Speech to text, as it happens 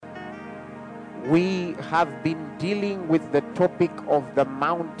We have been dealing with the topic of the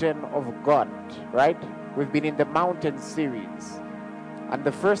mountain of God, right? We've been in the mountain series. And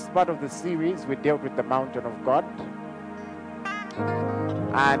the first part of the series, we dealt with the mountain of God.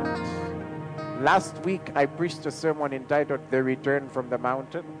 And last week, I preached a sermon entitled The Return from the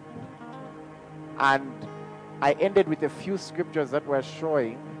Mountain. And I ended with a few scriptures that were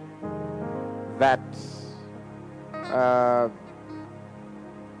showing that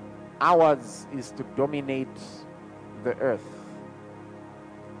ours is to dominate the earth.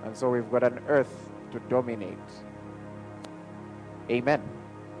 And so we've got an earth to dominate. Amen.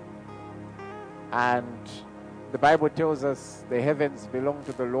 And the Bible tells us the heavens belong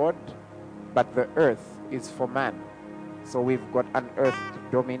to the Lord, but the earth is for man. So we've got an earth to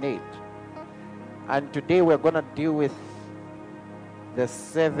dominate. And today we're going to deal with the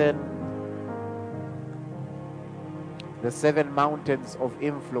seven mountains of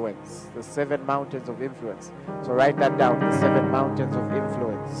influence. The 7 mountains of influence. So write that down, the 7 mountains of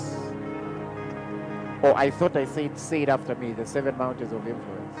influence. Oh, I thought I said, say it after me, the 7 mountains of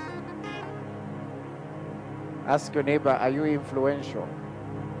influence. Ask your neighbor, are you influential?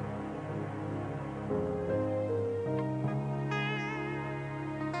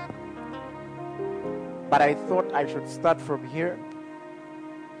 But I thought I should start from here.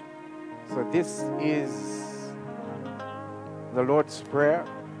 So this is the Lord's Prayer.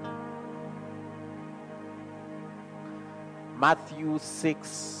 Matthew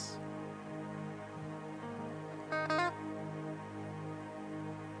 6.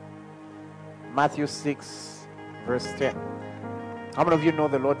 Matthew 6, verse 10. How many of you know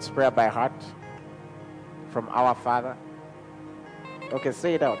the Lord's Prayer by heart? From our Father? Okay,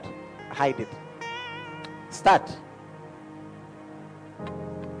 say it out. Hide it. Start.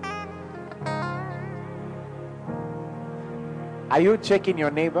 Are you checking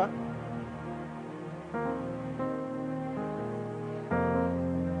your neighbor?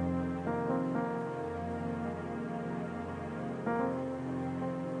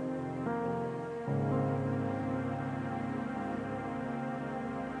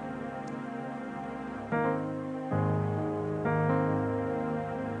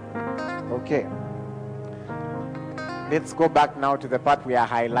 Okay. Let's go back now to the part we are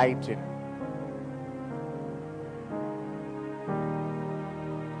highlighting.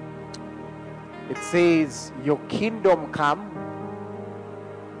 It says, your kingdom come,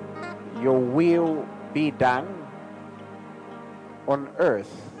 your will be done on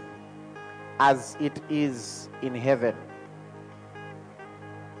earth as it is in heaven.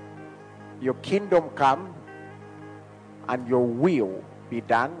 Your kingdom come and your will be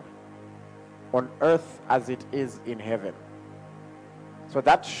done on earth as it is in heaven. So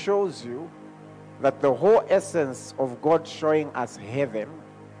that shows you that the whole essence of God showing us heaven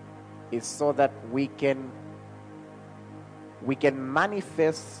is so that we can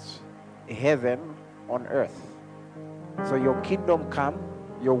manifest heaven on earth. So your kingdom come,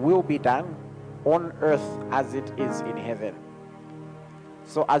 your will be done on earth as it is in heaven.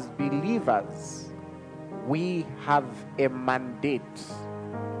 So as believers, we have a mandate.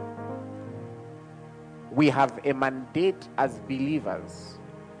 We have a mandate as believers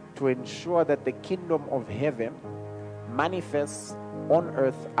to ensure that the kingdom of heaven manifests on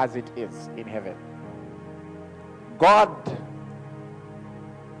earth as it is in heaven. God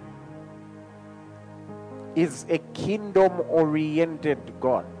is a kingdom-oriented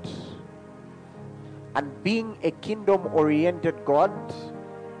God. And being a kingdom-oriented God,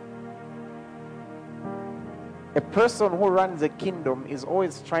 a person who runs a kingdom is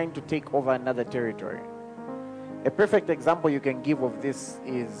always trying to take over another territory. A perfect example you can give of this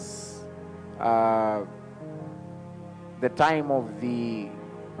is the time of in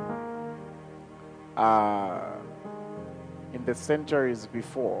the centuries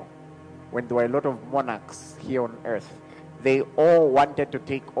before, when there were a lot of monarchs here on earth. They all wanted to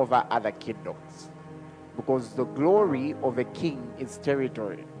take over other kingdoms because the glory of a king is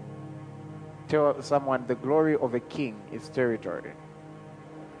territory. Tell someone, the glory of a king is territory.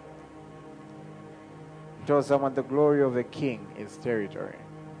 Tell someone, the glory of a king is territory.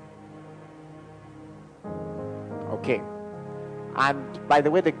 Okay. And by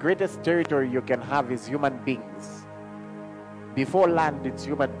the way, the greatest territory you can have is human beings. Before land, it's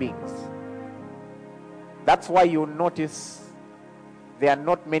human beings. That's why you notice there are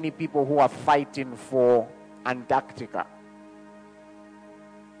not many people who are fighting for Antarctica.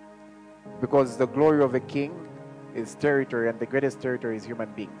 Because the glory of a king is territory, and the greatest territory is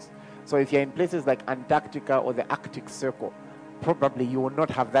human beings. So if you're in places like Antarctica or the Arctic Circle, probably you will not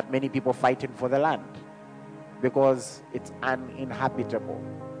have that many people fighting for the land because it's uninhabitable.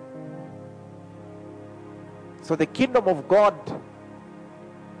 So the kingdom of God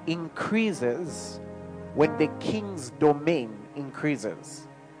increases when the king's domain increases.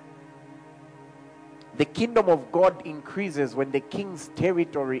 The kingdom of God increases when the king's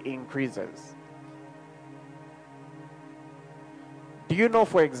territory increases. Do you know,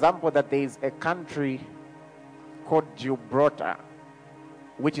 for example, that there is a country called Gibraltar,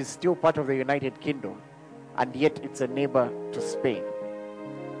 which is still part of the United Kingdom, and yet it's a neighbor to Spain?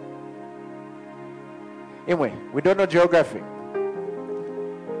 Anyway, we don't know geography.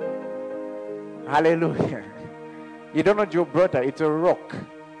 Hallelujah. You don't know Gibraltar, it's a rock.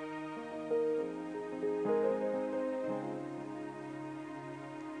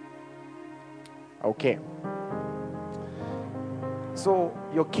 Okay. So,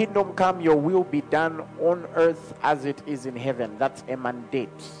 your kingdom come, your will be done on earth as it is in heaven. That's a mandate.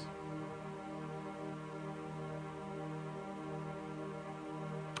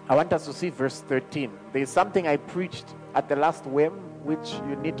 I want us to see verse 13. There is something I preached at the last WEM, which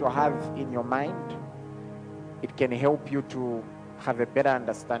you need to have in your mind. It can help you to have a better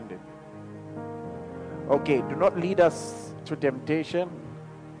understanding. Okay, do not lead us to temptation,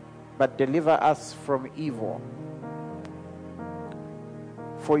 but deliver us from evil.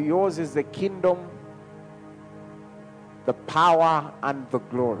 For yours is the kingdom, the power, and the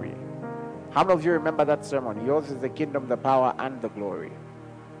glory. How many of you remember that sermon? Yours is the kingdom, the power, and the glory.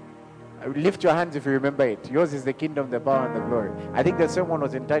 Lift your hands if you remember it. Yours is the kingdom, the power, and the glory. I think the sermon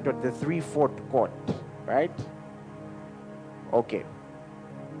was entitled The Threefold Court, right? Okay.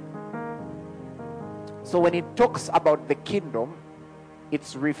 So when it talks about the kingdom,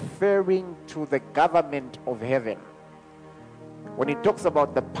 it's referring to the government of heaven. When it talks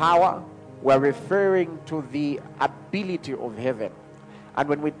about the power, we're referring to the ability of heaven. And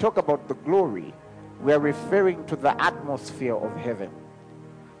when we talk about the glory, we're referring to the atmosphere of heaven.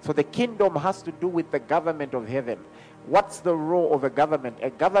 So the kingdom has to do with the government of heaven. What's the role of a government?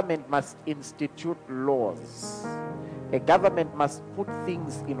 A government must institute laws. A government must put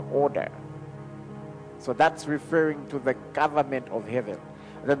things in order. So that's referring to the government of heaven.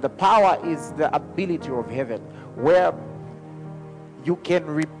 Then the power is the ability of heaven, where you can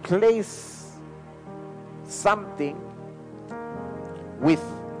replace something with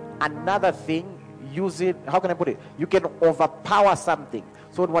another thing using, how can I put it? You can overpower something.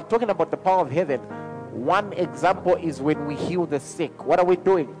 So when we're talking about the power of heaven, one example is when we heal the sick. What are we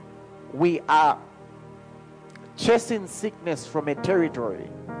doing? We are chasing sickness from a territory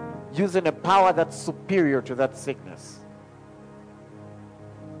using a power that's superior to that sickness.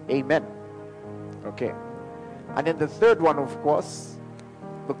 Amen. Okay. And then the third one, of course,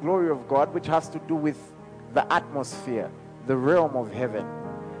 the glory of God, which has to do with the atmosphere, the realm of heaven,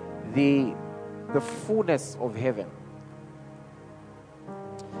 the fullness of heaven.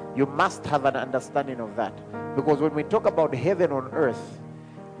 You must have an understanding of that. Because when we talk about heaven on earth,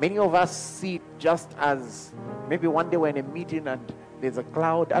 many of us see it just as maybe one day we're in a meeting and there's a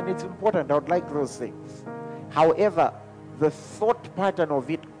cloud, and it's important. I would like those things. However, the thought pattern of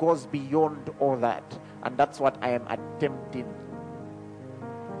it goes beyond all that. And that's what I am attempting.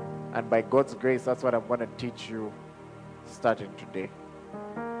 And by God's grace, that's what I'm going to teach you starting today.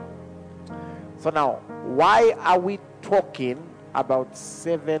 So now, why are we talking about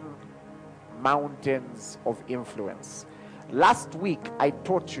 7 mountains of influence? Last week I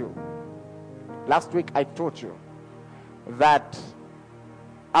taught you that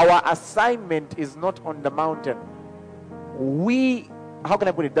our assignment is not on the mountain. How can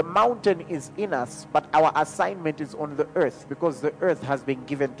I put it? The mountain is in us, but our assignment is on the earth, because the earth has been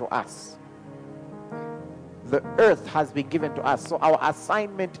given to us. The earth has been given to us. So our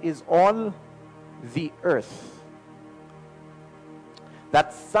assignment is on the earth.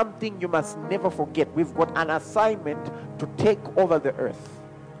 That's something you must never forget. We've got an assignment to take over the earth.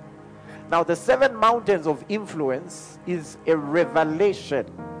 Now, the 7 mountains of influence is a revelation.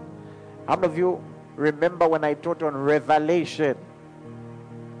 How many of you remember when I taught on revelation?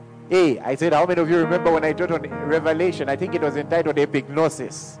 Hey, I said, how many of you remember when I taught on revelation? I think it was entitled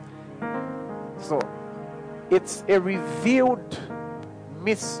Epignosis. So, it's a revealed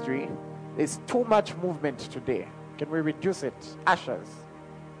mystery. There's too much movement today. Can we reduce it? Ushers,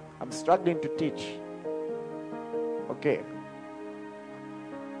 I'm struggling to teach. Okay.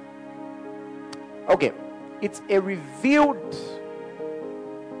 Okay. It's a revealed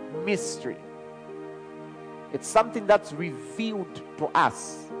mystery. It's something that's revealed to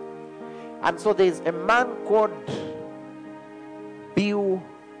us. And so there's a man called Bill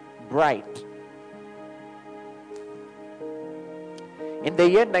Bright. In the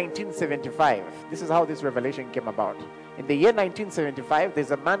year 1975, this is how this revelation came about. In the year 1975,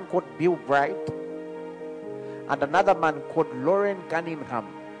 there's a man called Bill Bright, and another man called Lauren Cunningham.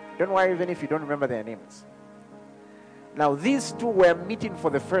 Don't worry even if you don't remember their names. Now these two were meeting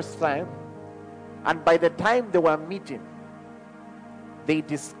for the first time, and by the time they were meeting, they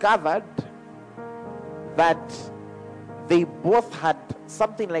discovered that they both had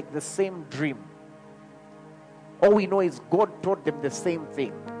something like the same dream. All we know is God told them the same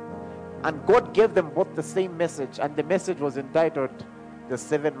thing. And God gave them both the same message, and the message was entitled The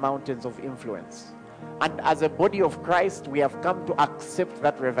 7 Mountains of Influence. And as a body of Christ, we have come to accept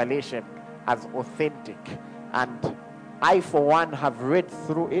that revelation as authentic. And I, for one, have read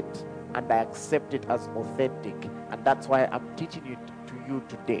through it, and I accept it as authentic. And that's why I'm teaching it to you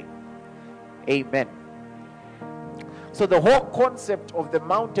today. Amen. So the whole concept of the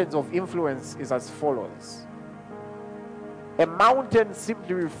mountains of influence is as follows. A mountain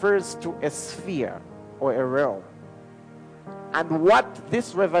simply refers to a sphere or a realm. And what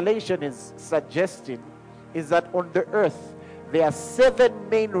this revelation is suggesting is that on the earth, there are 7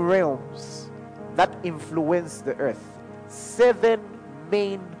 main realms that influence the earth. 7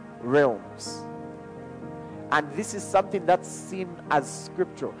 main realms. And this is something that's seen as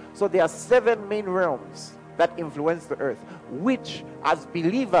scriptural. So there are 7 main realms that influence the earth, which as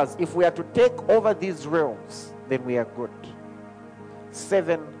believers, if we are to take over these realms, then we are good.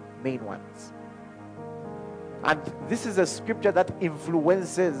 7 main ones. And this is a scripture that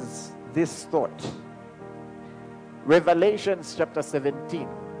influences this thought. Revelation chapter 17.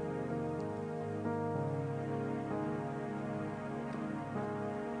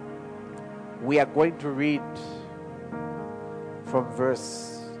 We are going to read from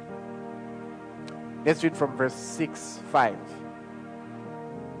let's read from verse 6, 5.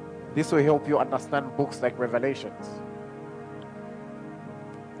 This will help you understand books like Revelations.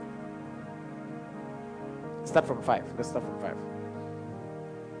 Start from 5. Let's start from 5.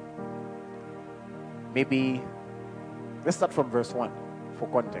 Maybe let's start from verse 1 for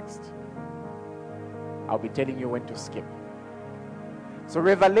context. I'll be telling you when to skip. So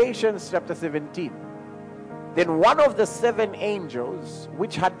Revelation chapter 17. Then one of the 7 angels,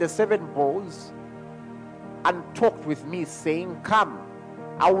 which had the 7 bowls, and talked with me, saying, Come,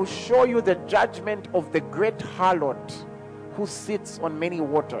 I will show you the judgment of the great harlot who sits on many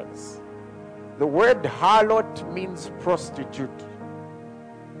waters. The word harlot means prostitute.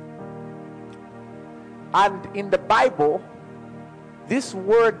 And in the Bible, this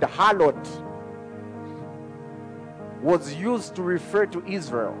word harlot was used to refer to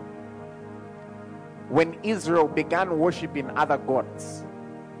Israel when Israel began worshiping other gods.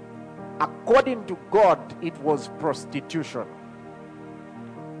 According to God, it was prostitution.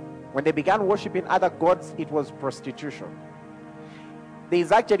 When they began worshiping other gods, it was prostitution. There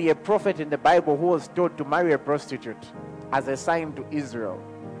is actually a prophet in the Bible who was told to marry a prostitute as a sign to Israel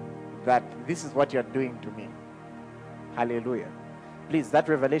that this is what you're doing to me. Hallelujah. Please, that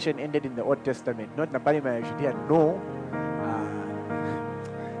revelation ended in the Old Testament, not in the Parliament. No.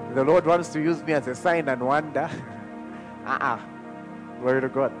 The Lord wants to use me as a sign and wonder. Glory to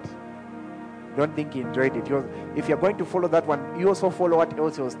God. Don't think he enjoyed it. If you're going to follow that one, you also follow what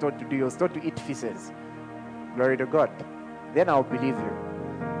else he was told to do. He was told to eat feces. Glory to God. Then I'll believe you.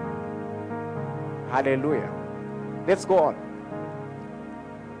 Hallelujah. Let's go on.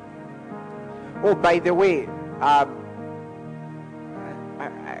 Oh, by the way, I'm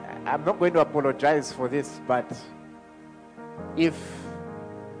not going to apologize for this, but if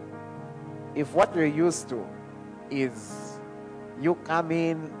what we're used to is you come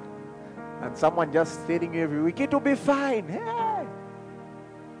in and someone just telling you every week, it will be fine. Hey,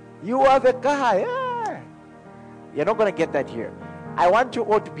 you have a car. Yeah. You're not going to get that here. I want you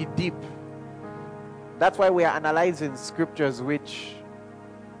all to be deep. That's why we are analyzing scriptures which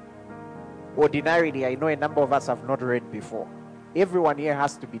ordinarily I know a number of us have not read before. Everyone here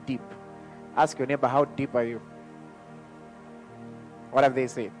has to be deep. Ask your neighbor, how deep are you? What have they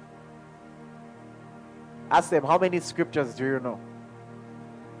said? Ask them, how many scriptures do you know?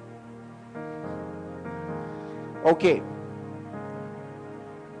 Okay.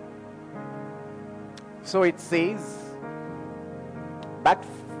 So it says, back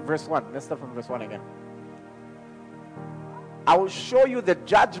verse 1. Let's start from verse 1 again. I will show you the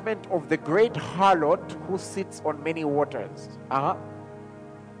judgment of the great harlot who sits on many waters.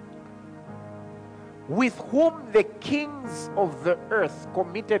 With whom the kings of the earth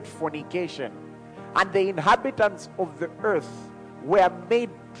committed fornication, and the inhabitants of the earth were made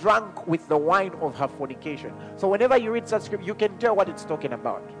drunk with the wine of her fornication. So whenever you read such scripture, you can tell what it's talking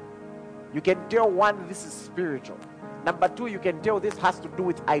about. You can tell, one, this is spiritual. Number two, you can tell this has to do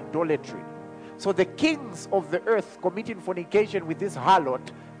with idolatry. So the kings of the earth committing fornication with this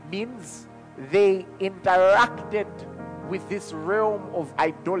harlot means they interacted with this realm of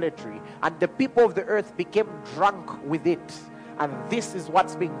idolatry, and the people of the earth became drunk with it. And this is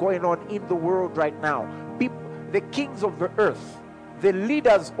what's been going on in the world right now. People, the kings of the earth, the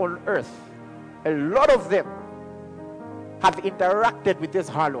leaders on earth, a lot of them have interacted with this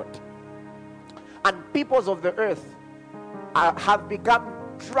harlot. And peoples of the earth have become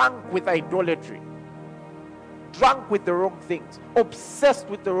drunk with idolatry, drunk with the wrong things, obsessed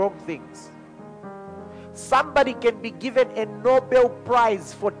with the wrong things. Somebody can be given a Nobel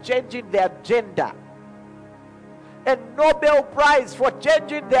Prize for changing their gender. A Nobel Prize for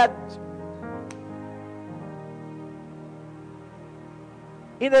changing their...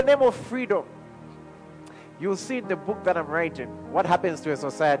 in the name of freedom. You'll see in the book that I'm writing what happens to a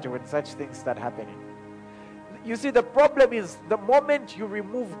society when such things start happening. You see, the problem is the moment you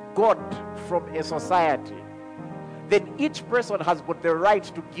remove God from a society, then each person has got the right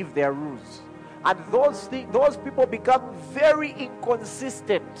to give their rules. And those people become very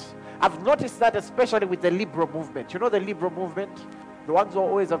inconsistent. I've noticed that especially with the liberal movement. You know the liberal movement? The ones who are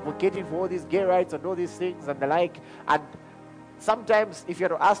always advocating for all these gay rights and all these things and the like. And sometimes, if you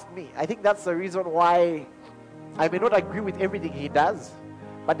were to ask me, I think that's the reason why I may not agree with everything he does,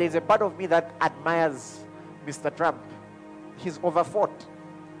 but there's a part of me that admires Mr. Trump. He's overfought.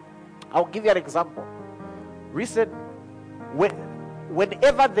 I'll give you an example.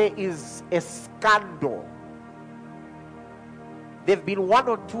 Whenever there is a scandal, there have been 1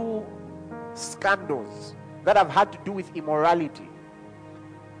 or 2 scandals that have had to do with immorality.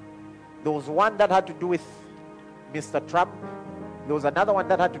 There was one that had to do with Mr. Trump. There was another one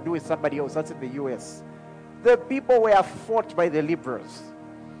that had to do with somebody else. That's in the US. The people were fought by the liberals,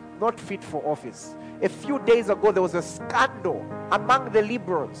 not fit for office. A few days ago, there was a scandal among the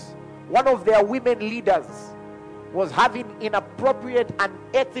liberals. One of their women leaders was having inappropriate and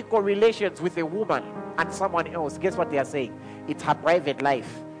ethical relations with a woman and someone else. Guess what they are saying? It's her private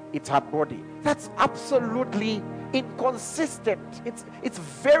life. It's her body. That's absolutely inconsistent. It's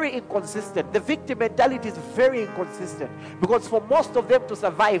very inconsistent. The victim mentality is very inconsistent, because for most of them to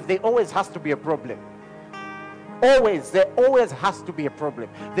survive, there always has to be a problem. There always has to be a problem.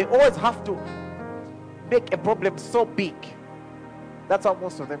 They always have to make a problem so big. That's how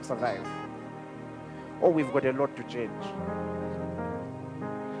most of them survive. Oh, we've got a lot to change.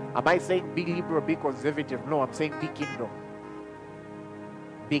 Am I saying be liberal, be conservative? No, I'm saying be kingdom.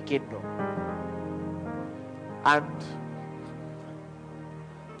 Be kingdom. And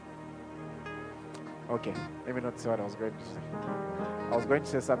okay, let me not say what I was going to say. I was going to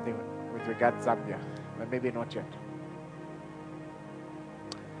say something with regard to Zambia, but maybe not yet.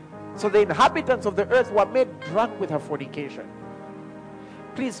 So the inhabitants of the earth were made drunk with her fornication.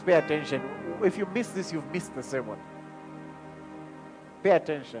 Please pay attention. If you miss this, you've missed the sermon. Pay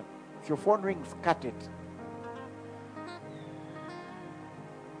attention. If your phone rings, cut it.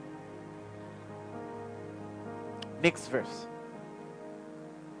 Next verse.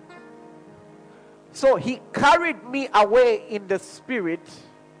 So he carried me away in the spirit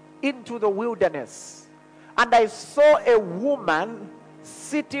into the wilderness, and I saw a woman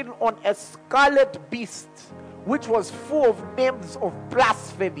sitting on a scarlet beast, which was full of names of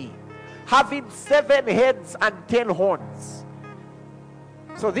blasphemy, having 7 heads and 10 horns.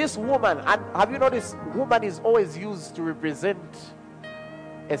 So this woman, and have you noticed, woman is always used to represent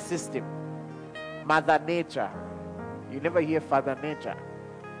a system. Mother Nature. You never hear Father Nature.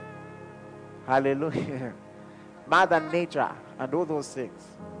 Hallelujah. Mother Nature and all those things.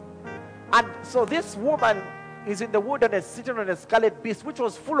 And so this woman is in the wilderness sitting on a scarlet beast, which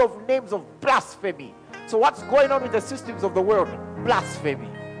was full of names of blasphemy. So what's going on with the systems of the world? Blasphemy.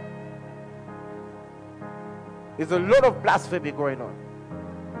 There's a lot of blasphemy going on.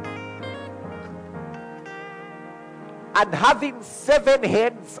 And having 7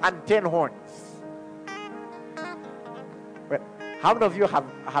 heads and 10 horns. Well, how many of you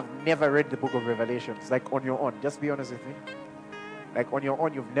have never read the book of Revelations? Like on your own. Just be honest with me. Like on your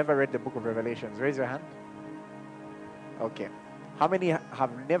own, you've never read the book of Revelations. Raise your hand. Okay. How many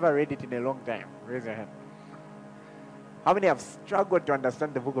have never read it in a long time? Raise your hand. How many have struggled to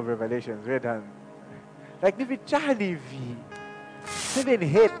understand the book of Revelations? Raise your hand. Like, if it's 7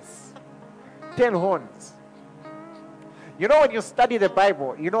 heads, 10 horns. You know, when you study the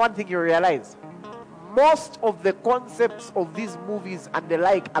Bible, you know one thing you realize? Most of the concepts of these movies and the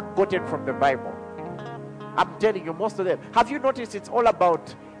like are gotten from the Bible. I'm telling you, most of them. Have you noticed it's all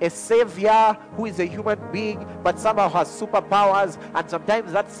about a savior who is a human being but somehow has superpowers, and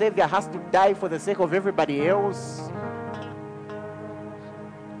sometimes that savior has to die for the sake of everybody else?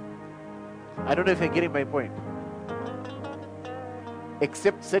 I don't know if you're getting my point.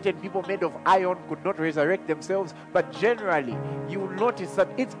 except certain people made of iron could not resurrect themselves. But generally, you will notice that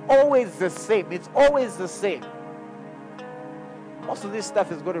it's always the same. It's always the same. Most of this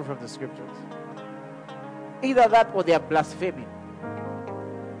stuff is gotten from the scriptures. Either that or they are blaspheming.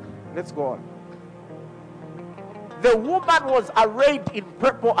 Let's go on. The woman was arrayed in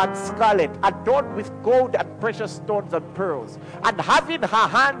purple and scarlet, adorned with gold and precious stones and pearls, and having in her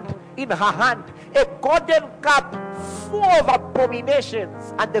hand a golden cup full of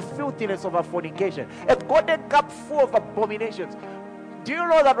abominations and the filthiness of her fornication. A golden cup full of abominations. Do you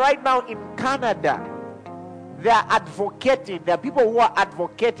know that right now in Canada, they are advocating, there are people who are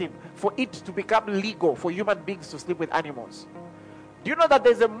advocating for it to become legal for human beings to sleep with animals? Do you know that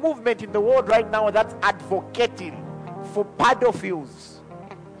there's a movement in the world right now that's advocating for pedophiles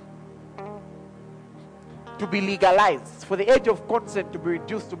to be legalized, for the age of consent to be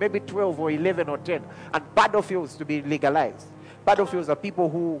reduced to maybe 12 or 11 or 10, and pedophiles to be legalized? Pedophiles are people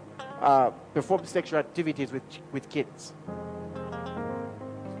who perform sexual activities with kids.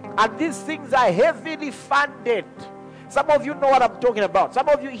 And these things are heavily funded. Some of you know what I'm talking about. Some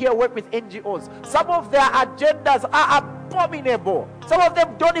of you here work with NGOs. Some of their agendas are abominable. Some of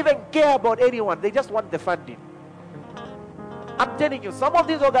them don't even care about anyone. They just want the funding. I'm telling you, some of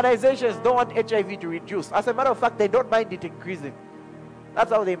these organizations don't want HIV to reduce. As a matter of fact, they don't mind it increasing.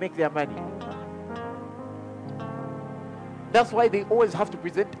 That's how they make their money. That's why they always have to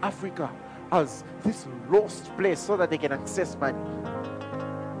present Africa as this lost place so that they can access money.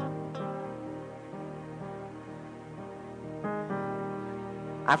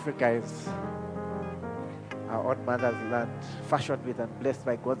 Africa is our own mother's land, fashioned with and blessed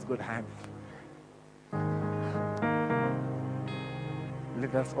by God's good hand.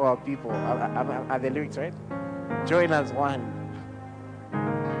 Let us all people. Are the lyrics right? Join as one.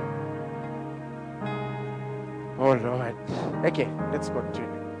 Oh Lord. Okay, let's continue.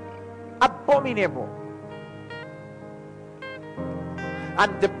 Abominable.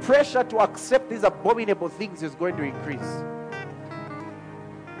 And the pressure to accept these abominable things is going to increase.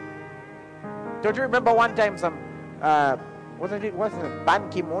 Don't you remember one time some Ban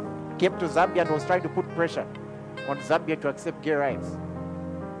Ki-moon came to Zambia and was trying to put pressure on Zambia to accept gay rights?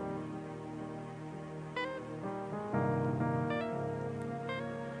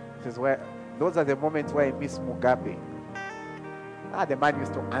 This is where those are the moments where I miss Mugabe. The man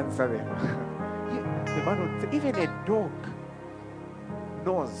used to answer them. The man would say, even a dog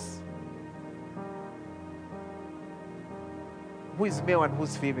knows who is male and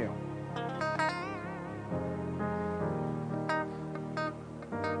who's female.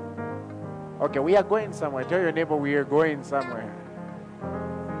 Okay, we are going somewhere. Tell your neighbor we are going somewhere.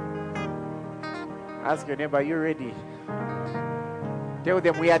 Ask your neighbor, are you ready? Tell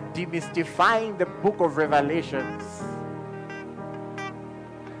them we are demystifying the book of Revelations.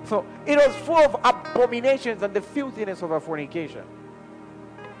 So it was full of abominations and the filthiness of our fornication.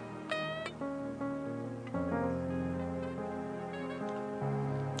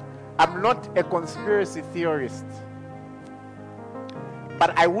 I'm not a conspiracy theorist,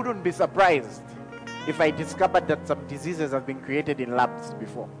 but I wouldn't be surprised if I discovered that some diseases have been created in labs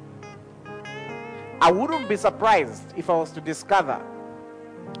before. I wouldn't be surprised if I was to discover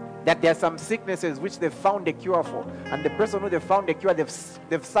that there are some sicknesses which they found a cure for, and the person who they found a cure, they've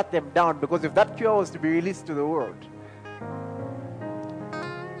sat them down, because if that cure was to be released to the world,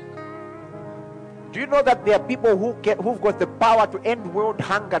 do you know that there are people who've got the power to end world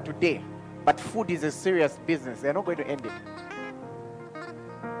hunger today, but food is a serious business? They're not going to end it.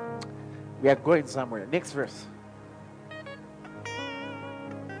 We are going somewhere. Next verse.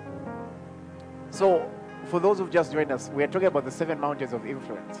 So, for those who've just joined us, we are talking about the 7 mountains of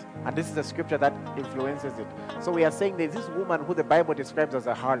influence. And this is a scripture that influences it. So we are saying there's this woman who the Bible describes as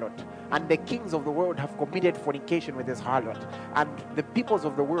a harlot. And the kings of the world have committed fornication with this harlot. And the peoples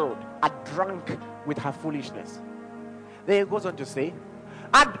of the world are drunk with her foolishness. Then it goes on to say,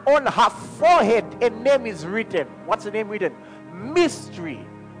 and on her forehead a name is written. What's the name written? Mystery.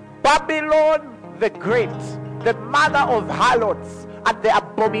 Babylon the Great, the mother of harlots and the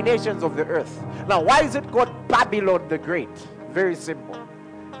abominations of the earth. Now, why is it called Babylon the Great? Very simple.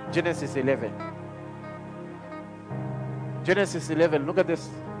 Genesis 11. Genesis 11, look at this.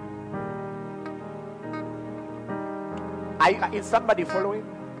 Is somebody following?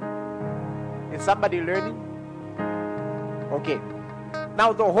 Is somebody learning? Okay.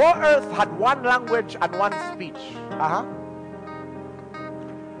 Now, the whole earth had one language and one speech.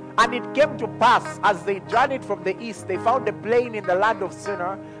 And it came to pass, as they journeyed from the east, they found a plain in the land of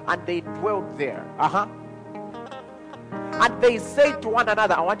Shinar, and they dwelt there. And they said to one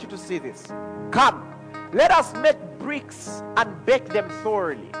another, I want you to see this. Come, Let us make bricks and bake them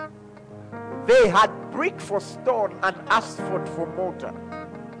thoroughly. They had brick for stone and asphalt for mortar.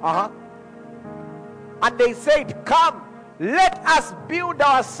 And they said, come, let us build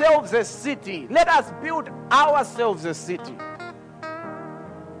ourselves a city. Let us build ourselves a city.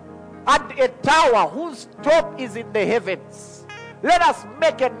 And a tower whose top is in the heavens. Let us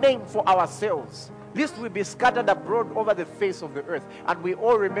make a name for ourselves, lest we be scattered abroad over the face of the earth. And we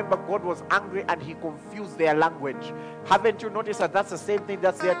all remember God was angry and he confused their language. Haven't you noticed that that's the same thing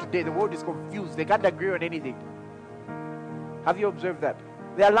that's there today? The world is confused. They can't agree on anything. Have you observed that?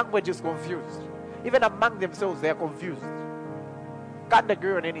 Their language is confused. Even among themselves, they are confused. Can't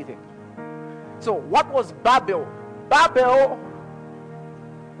agree on anything. So what was Babel? Babel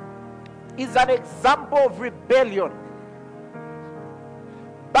is an example of rebellion.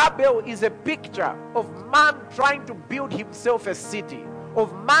 Babel is a picture of man trying to build himself a city,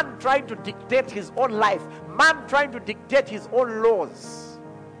 of man trying to dictate his own life, man trying to dictate his own laws.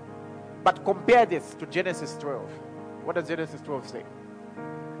 But compare this to Genesis 12. What does Genesis 12 say?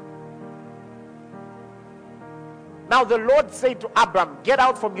 Now the Lord said to Abram, get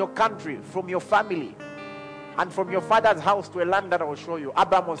out from your country, from your family, and from your father's house to a land that I will show you.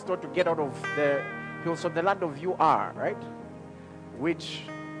 Abram was told to get out of he was from the land of Ur, right? Which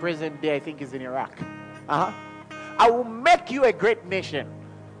present day I think is in Iraq. I will make you a great nation.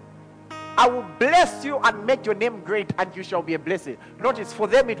 I will bless you and make your name great, and you shall be a blessing. Notice, for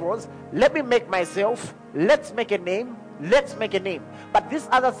them it was, let me make myself, let's make a name, let's make a name. But this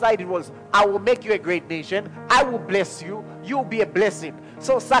other side it was, I will make you a great nation, I will bless you, you'll be a blessing.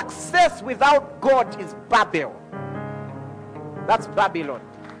 So success without God is Babel. That's Babylon.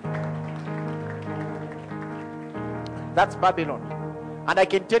 That's Babylon. And I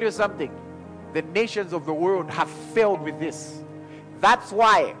can tell you something. The nations of the world have failed with this. That's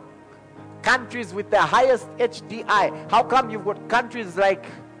why countries with the highest HDI, how come you've got countries like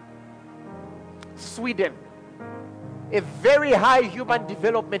Sweden, a very high human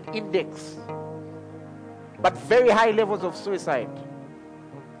development index, but very high levels of suicide?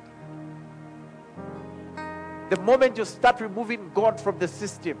 The moment you start removing God from the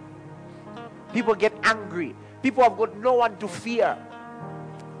system, people get angry. People have got no one to fear.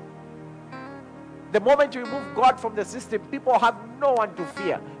 The moment you remove God from the system, people have no one to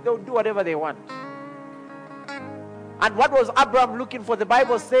fear. They'll do whatever they want. And what was Abraham looking for? The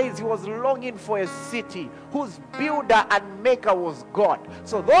Bible says he was longing for a city whose builder and maker was God.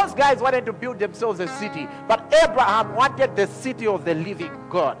 So those guys wanted to build themselves a city, but Abraham wanted the city of the living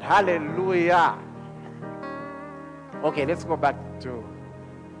God. Hallelujah. Okay, let's go back to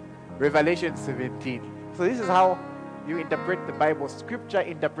Revelation 17. So this is how you interpret the Bible. Scripture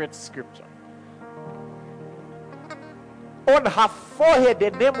interprets scripture. On her forehead a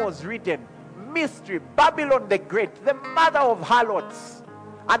name was written, Mystery, Babylon the Great, the mother of harlots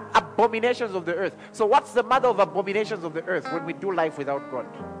and abominations of the earth. So what's the mother of abominations of the earth when we do life without God?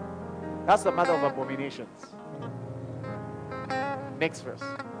 That's the mother of abominations. Next verse.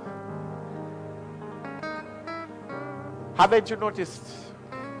 Haven't you noticed?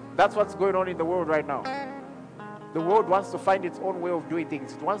 That's what's going on in the world right now. The world wants to find its own way of doing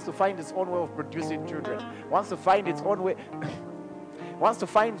things. It wants to find its own way of producing children. It wants to find its own way. Wants to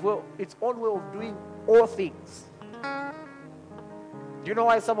find its own way of doing all things. Do you know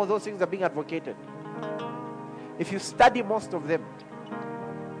why some of those things are being advocated? If you study most of them,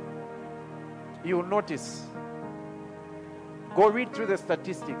 you'll notice. Go read through the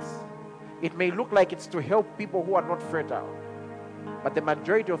statistics. It may look like it's to help people who are not fertile. But the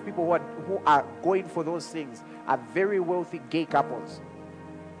majority of people who are going for those things are very wealthy gay couples.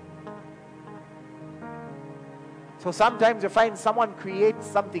 So sometimes you find someone creates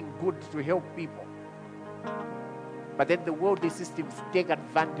something good to help people, but then the worldly systems take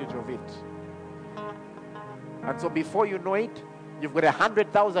advantage of it. And so before you know it, you've got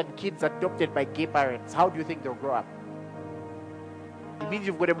 100,000 kids adopted by gay parents. How do you think they'll grow up? It means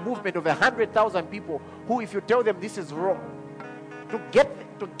you've got a movement of 100,000 people who, if you tell them this is wrong, to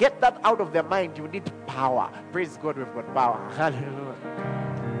get that out of their mind, you need power. Praise God, we've got power. Hallelujah.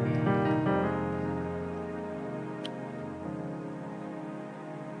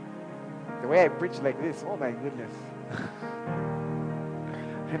 The way I preach like this, oh my goodness.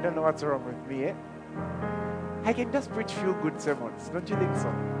 I don't know what's wrong with me, eh? I can just preach few good sermons. Don't you think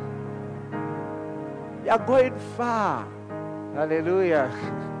so? You're going far. Hallelujah.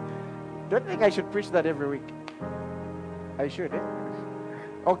 Don't think I should preach that every week. I should, eh?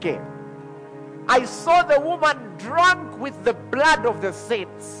 Okay. I saw the woman drunk with the blood of the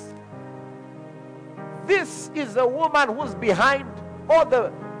saints. This is the woman who's behind all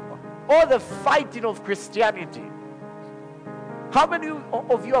all the fighting of Christianity. How many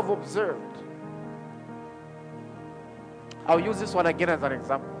of you have observed? I'll use this one again as an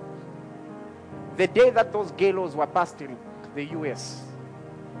example. The day that those gay laws were passed in the US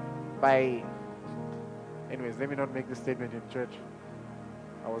by... Anyways, let me not make this statement in church.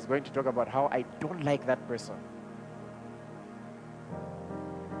 I was going to talk about how I don't like that person.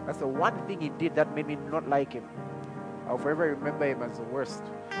 That's the one thing he did that made me not like him. I'll forever remember him as the worst.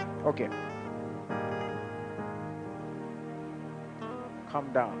 Okay.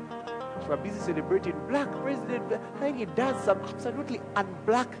 Calm down. So we're busy celebrating black president. I think he does some absolutely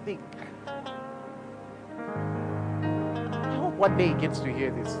un-black thing. I hope one day he gets to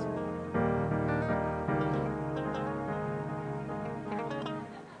hear this.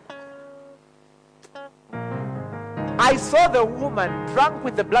 I saw the woman drunk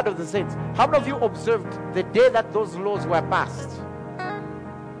with the blood of the saints. How many of you observed the day that those laws were passed?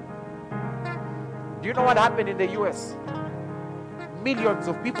 Do you know what happened in the US? Millions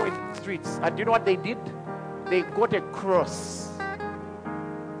of people in the streets. And do you know what they did? They got a cross.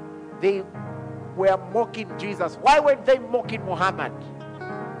 They were mocking Jesus. Why weren't they mocking Muhammad?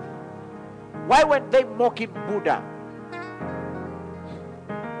 Why weren't they mocking Buddha?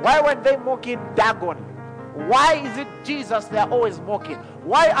 Why weren't they mocking Dagon? Why is it Jesus they're always mocking?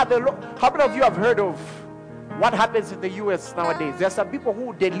 Why are how many of you have heard of what happens in the US nowadays? There are some people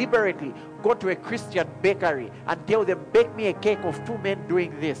who deliberately go to a Christian bakery and tell them, bake me a cake of 2 men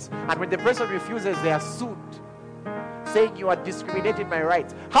doing this. And when the person refuses, they are sued, saying you are discriminating my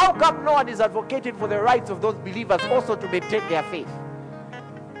rights. How come no one is advocating for the rights of those believers also to maintain their faith?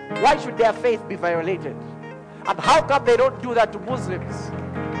 Why should their faith be violated? And how come they don't do that to Muslims?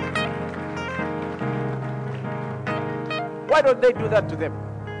 Why don't they do that to them?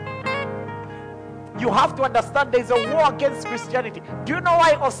 You have to understand there is a war against Christianity. Do you know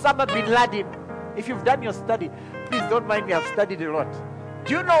why Osama bin Laden, if you've done your study, please don't mind me, I've studied a lot.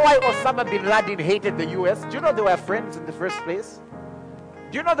 Do you know why Osama bin Laden hated the US? Do you know they were friends in the first place?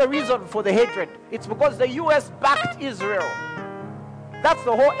 Do you know the reason for the hatred? It's because the US backed Israel. That's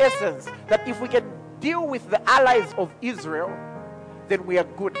the whole essence. That if we can deal with the allies of Israel, then we are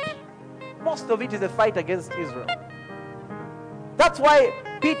good. Most of it is a fight against Israel. That's why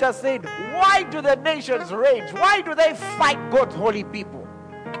Peter said, why do the nations rage? Why do they fight God's holy people?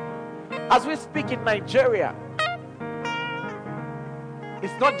 As we speak in Nigeria,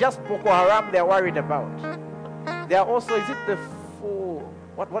 it's not just Boko Haram they're worried about. They are also, is it the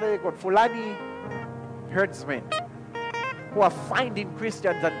what are they called? Fulani herdsmen who are finding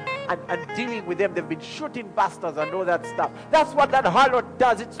Christians and dealing with them. They've been shooting bastards and all that stuff. That's what that harlot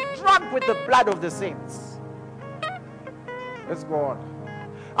does. It's drunk with the blood of the saints. Let's go on.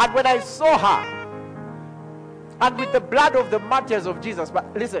 And when I saw her, and with the blood of the martyrs of Jesus, but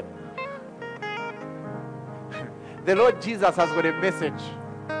listen, the Lord Jesus has got a message.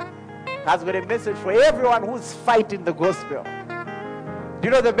 Has got a message for everyone who's fighting the gospel. Do you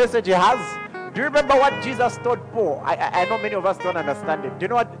know the message he has? Do you remember what Jesus told Paul? I know many of us don't understand it. Do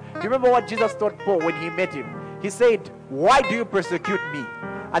you remember what Jesus told Paul when he met him? He said, why do you persecute me?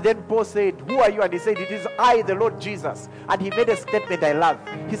 And then Paul said, who are you? And he said, it is I, the Lord Jesus. And he made a statement I love.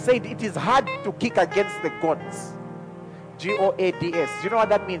 He said, it is hard to kick against the gods. Goads. Do you know what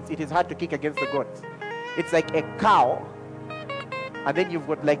that means? It is hard to kick against the gods. It's like a cow, and then you've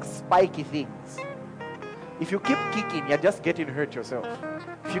got like spiky things. If you keep kicking, you're just getting hurt yourself.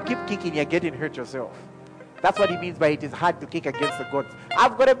 If you keep kicking, you're getting hurt yourself. That's what he means by it is hard to kick against the gods.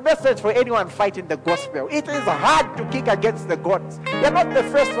 I've got a message for anyone fighting the gospel. It is hard to kick against the gods. You're not the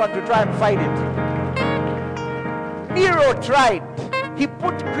first one to try and fight it. Nero tried. He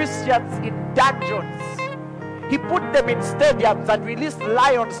put Christians in dungeons. He put them in stadiums and released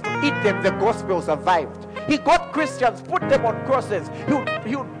lions to eat them. The gospel survived. He got Christians, put them on crosses.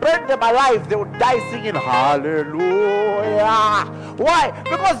 He would burn them alive. They would die singing hallelujah. Why?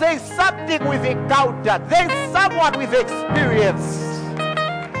 Because there is something we've encountered. There is someone with experience.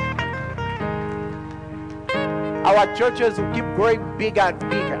 Our churches will keep growing bigger and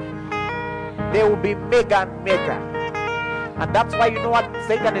bigger. They will be mega and mega. And that's why, you know what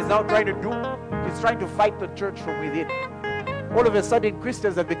Satan is now trying to do? He's trying to fight the church from within. All of a sudden,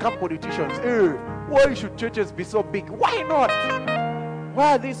 Christians have become politicians. Why should churches be so big? Why not?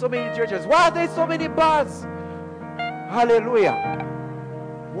 Why are there so many churches? Why are there so many bars? Hallelujah.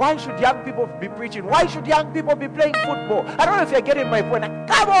 Why should young people be preaching? Why should young people be playing football? I don't know if you're getting my point.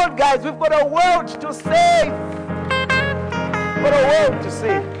 Come on, guys. We've got a world to save. We've got a world to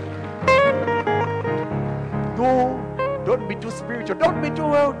save. No, don't be too spiritual. Don't be too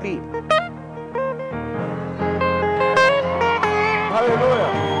worldly. Hallelujah.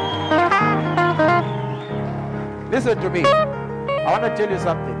 Listen to me. I want to tell you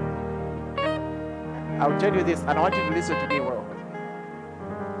something. I'll tell you this, and I want you to listen to me well.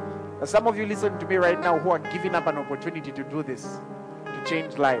 Some of you listen to me right now who are giving up an opportunity to do this, to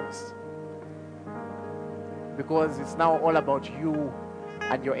change lives. Because it's now all about you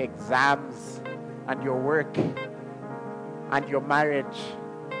and your exams and your work and your marriage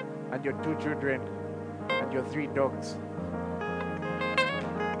and your 2 children and your 3 dogs.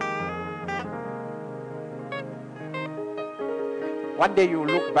 One day you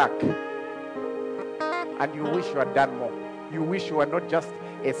look back and you wish you had done more. You wish you were not just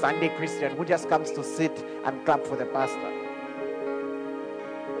a Sunday Christian who just comes to sit and clap for the pastor.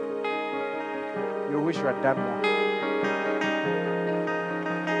 You wish you had done more.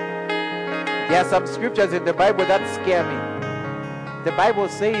 There are some scriptures in the Bible that scare me. The Bible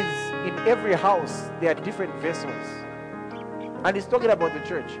says in every house there are different vessels. And it's talking about the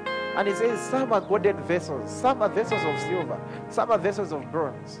church. And it says some are golden vessels, some are vessels of silver, some are vessels of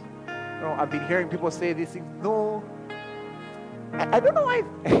bronze. You know, I've been hearing people say these things. No, I don't know why.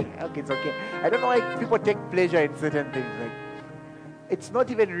 Okay, it's okay. I don't know why people take pleasure in certain things. Like, it's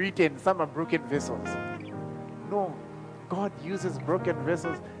not even written. Some are broken vessels. No, God uses broken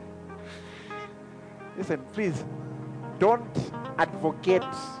vessels. Listen, please, don't advocate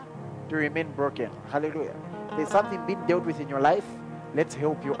to remain broken. Hallelujah. There's something being dealt with in your life. Let's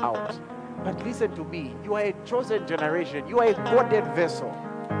help you out. But listen to me. You are a chosen generation. You are a golden vessel.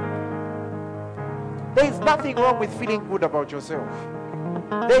 There is nothing wrong with feeling good about yourself.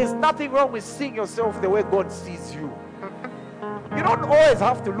 There is nothing wrong with seeing yourself the way God sees you. You don't always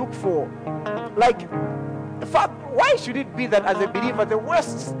have to look for, like, in fact, why should it be that as a believer, the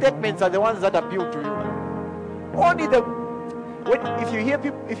worst statements are the ones that appeal to you? Only if you hear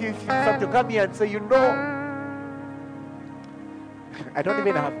people, if you have to come here and say, you know, I don't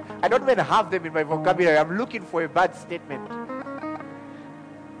even have them in my vocabulary. I'm looking for a bad statement.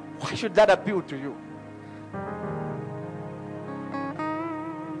 Why should that appeal to you?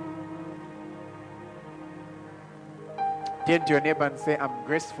 Turn to your neighbor and say, I'm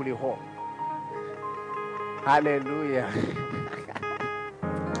gracefully whole. Hallelujah.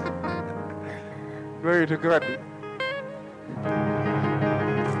 Glory to God.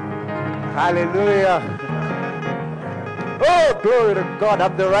 Hallelujah. Oh, glory to God.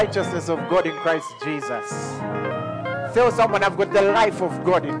 I'm the righteousness of God in Christ Jesus. Tell someone, I've got the life of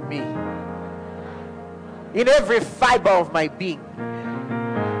God in me. In every fiber of my being.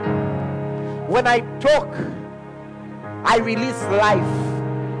 When I talk, I release life.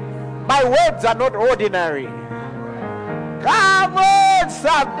 My words are not ordinary. Come on,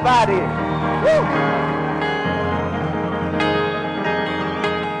 somebody. Woo.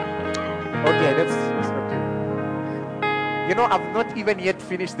 Okay, let's. You know, I've not even yet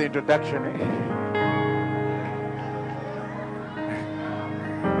finished the introduction.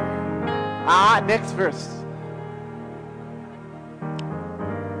 Next verse.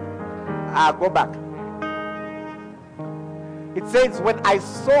 Go back. It says, when I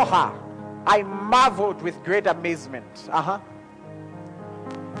saw her, I marveled with great amazement.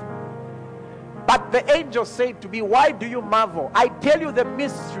 But the angel said to me, why do you marvel? I tell you the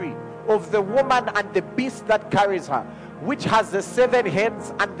mystery of the woman and the beast that carries her, which has the 7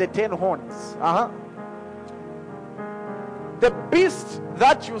 heads and the 10 horns. The beast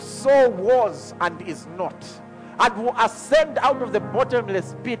that you saw was and is not, and will ascend out of the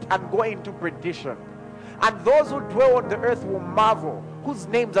bottomless pit and go into perdition. And those who dwell on the earth will marvel, whose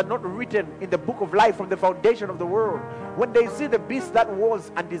names are not written in the book of life from the foundation of the world, when they see the beast that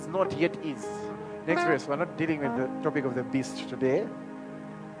was and is not yet is. Next verse. We're not dealing with the topic of the beast today.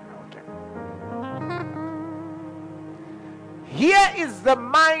 Here is the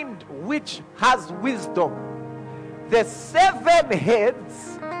mind which has wisdom. The 7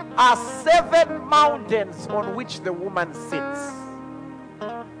 heads are 7 mountains on which the woman sits.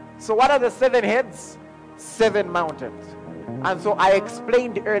 So what are the 7 heads? 7 mountains. And so I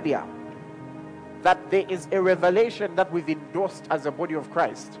explained earlier that there is a revelation that we've endorsed as a body of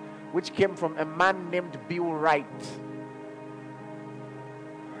Christ, which came from a man named Bill Wright.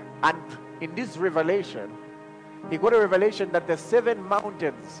 And in this revelation, he got a revelation that the 7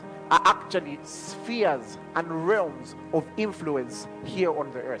 mountains are actually spheres and realms of influence here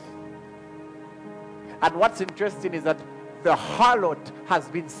on the earth. And what's interesting is that the harlot has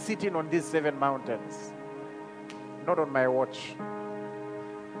been sitting on these 7 mountains. Not on my watch.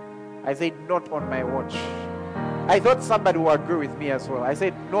 I said not on my watch. I thought somebody would agree with me as well. I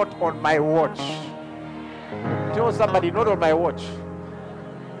said not on my watch. Tell somebody not on my watch.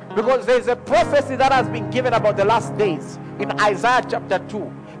 Because there's a prophecy that has been given about the last days in Isaiah chapter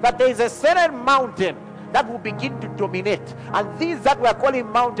 2, that there is a certain mountain that will begin to dominate. And these that we are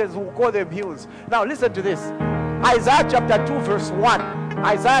calling mountains, will call them hills. Now listen to this. Isaiah chapter 2 verse 1.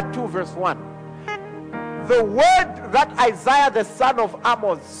 Isaiah 2 verse 1. The word that Isaiah the son of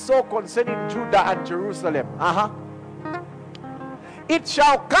Amos saw concerning Judah and Jerusalem. It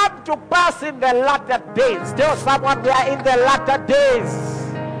shall come to pass in the latter days. Tell someone we are in the latter days.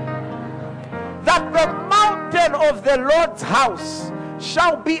 That the mountain of the Lord's house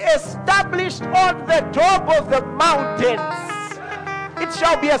shall be established on the top of the mountains. It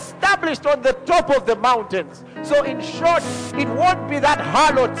shall be established on the top of the mountains. So in short, it won't be that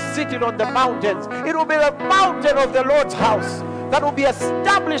harlot sitting on the mountains. It will be the mountain of the Lord's house that will be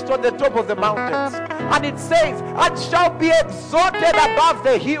established on the top of the mountains. And it says, and shall be exalted above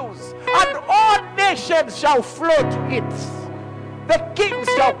the hills, and all nations shall flow to it. The kings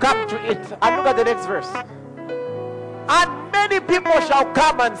shall come to it. And look at the next verse. And many people shall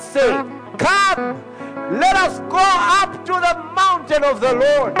come and say, come, let us go up to the mountain of the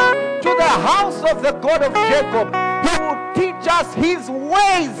Lord, to the house of the God of Jacob. He will teach us his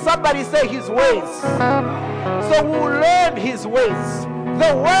ways. Somebody say his ways. So we will learn his ways.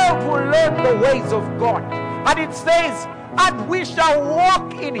 The world will learn the ways of God. And it says, and we shall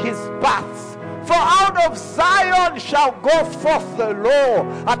walk in his paths. For out of Zion shall go forth the law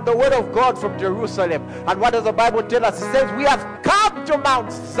and the word of God from Jerusalem. And what does the Bible tell us? It says, we have come to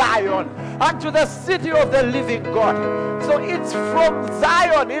Mount Zion and to the city of the living God. So it's from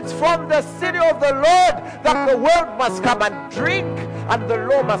Zion, it's from the city of the Lord that the world must come and drink, and the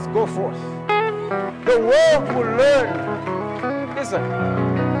law must go forth. The world will learn. Listen,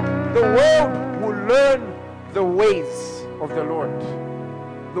 the world will learn the ways of the Lord.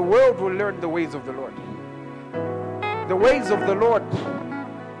 The world will learn the ways of the Lord. The ways of the Lord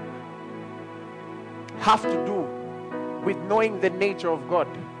have to do with knowing the nature of God,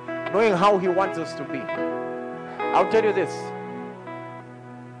 knowing how he wants us to be. I'll tell you this.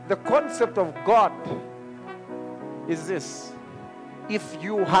 The concept of God is this. If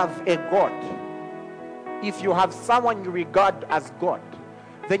you have a God, if you have someone you regard as God,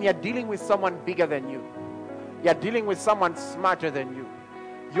 then you're dealing with someone bigger than you. You're dealing with someone smarter than you.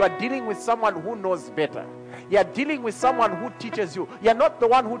 You are dealing with someone who knows better. You are dealing with someone who teaches you. You're not the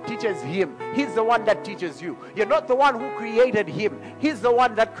one who teaches him. He's the one that teaches you. You're not the one who created him. He's the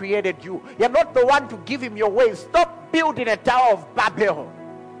one that created you. You're not the one to give him your ways. Stop building a Tower of Babel.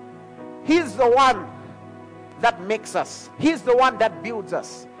 He's the one that makes us. He's the one that builds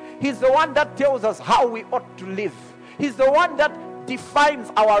us. He's the one that tells us how we ought to live. He's the one that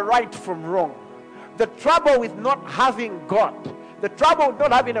defines our right from wrong. The trouble with not having God, the trouble with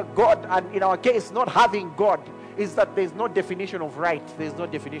not having a God, and in our case not having God, is that there's no definition of right, there's no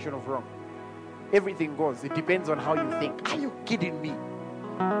definition of wrong. Everything goes. It depends on how you think. Are you kidding me?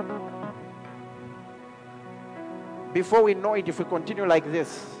 Before we know it, if we continue like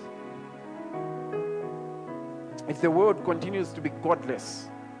this, if the world continues to be godless,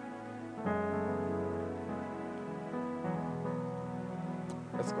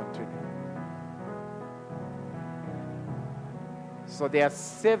 let's continue. So there are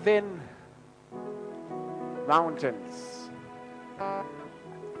 7 mountains.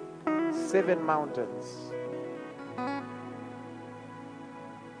 7 mountains.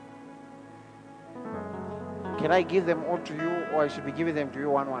 Can I give them all to you, or I should be giving them to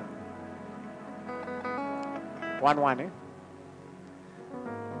you one? 1, eh?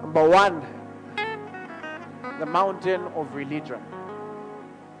 Number 1, the mountain of religion.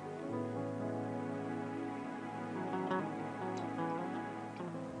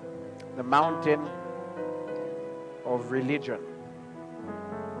 The mountain of religion.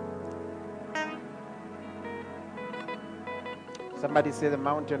 Somebody say the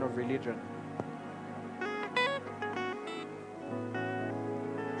mountain of religion.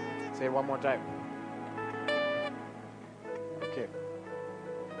 Say it one more time. Okay.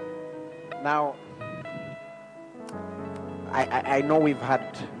 Now, I know we've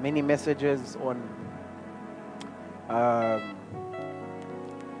had many messages on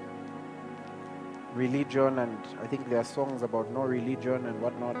religion, and I think there are songs about no religion and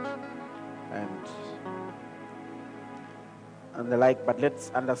whatnot, and the like, but let's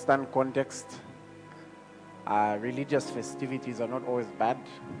understand context. Religious festivities are not always bad,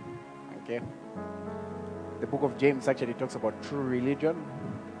 okay? The book of James actually talks about true religion,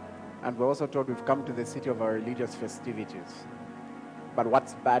 and we're also told we've come to the city of our religious festivities. But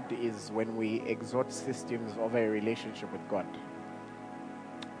what's bad is when we exalt systems over a relationship with God,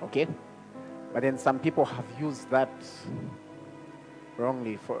 okay? But then some people have used that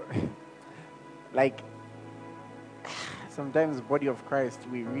wrongly for, like, sometimes body of Christ,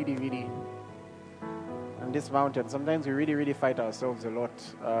 we really, on this mountain, sometimes we really, really fight ourselves a lot.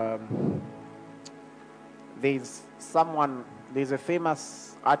 There's a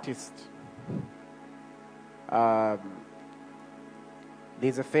famous artist.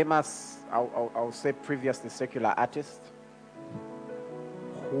 There's a famous, I'll say previously secular artist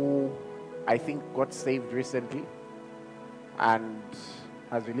who I think got saved recently and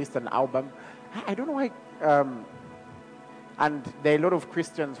has released an album. I don't know why. And there are a lot of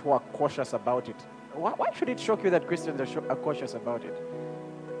Christians who are cautious about it. Why should it shock you that Christians are cautious about it?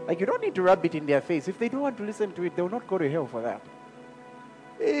 Like, you don't need to rub it in their face. If they don't want to listen to it, they will not go to hell for that.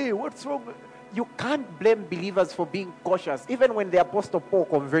 Hey, what's wrong? You can't blame believers for being cautious. Even when the Apostle Paul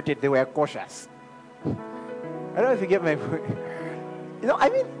converted, they were cautious. I don't know if you get my point.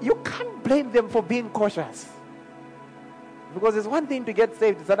 You can't blame them for being cautious. Because it's one thing to get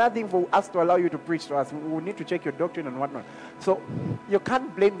saved, it's another thing for us to allow you to preach to us. We will need to check your doctrine and whatnot. So you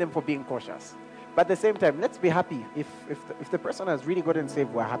can't blame them for being cautious. But at the same time, let's be happy. If the person has really gotten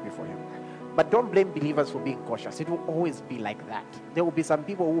saved, we're happy for him. But don't blame believers for being cautious. It will always be like that. There will be some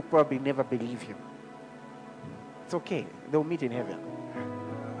people who probably never believe him. It's okay. They'll meet in heaven.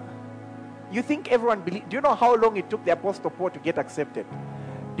 You think everyone believes? Do you know how long it took the Apostle Paul to get accepted?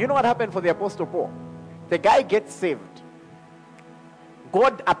 Do you know what happened for the Apostle Paul? The guy gets saved.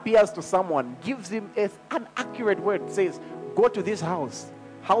 God appears to someone, gives him an accurate word, says, go to this house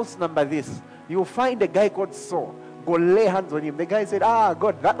number this. You'll find a guy called Saul. Go lay hands on him. The guy said,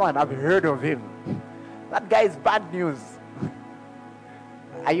 God, that one, I've heard of him. That guy is bad news.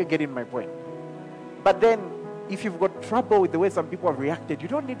 Are you getting my point? But then, if you've got trouble with the way some people have reacted, you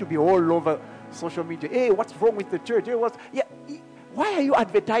don't need to be all over social media. Hey, what's wrong with the church? Hey, why are you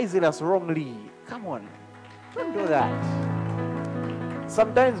advertising us wrongly? Come on. Don't do that.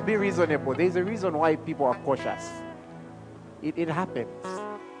 Sometimes be reasonable. There's a reason why people are cautious. It happens.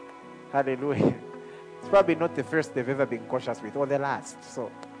 Hallelujah. It's probably not the first they've ever been cautious with, or the last. So,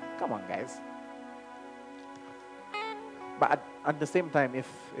 come on, guys. But at the same time,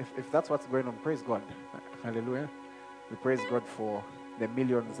 if that's what's going on, praise God. Hallelujah. We praise God for the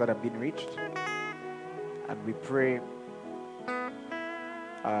millions that have been reached. And we pray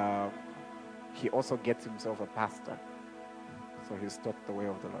he also gets himself a pastor. So he's taught the way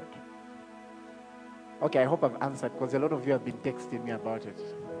of the Lord. Okay, I hope I've answered, because a lot of you have been texting me about it.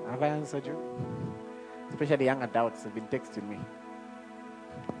 Have I answered you? Especially young adults have been texting me.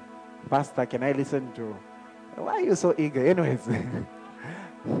 Pastor, can I listen to... Why are you so eager? Anyways,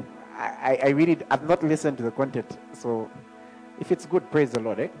 I've not listened to the content. So if it's good, praise the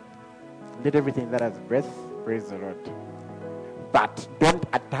Lord, eh? Let everything that has breath, praise the Lord. But don't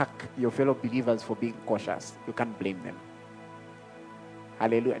attack your fellow believers for being cautious. You can't blame them.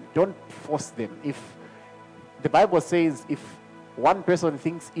 Hallelujah. Don't force them. If the Bible says if one person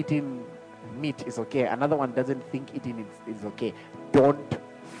thinks eating meat is okay, another one doesn't think eating is okay, don't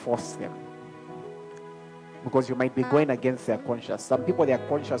force them. Because you might be going against their conscience. Some people, their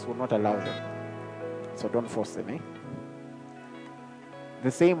conscience will not allow them. So don't force them, eh? The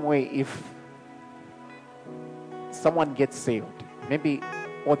same way, if someone gets saved, maybe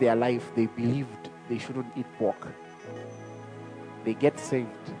all their life they believed they shouldn't eat pork. They get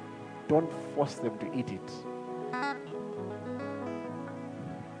saved. Don't force them to eat it.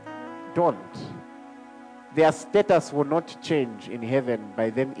 Don't. Their status will not change in heaven by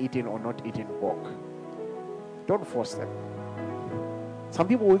them eating or not eating pork. Don't force them. Some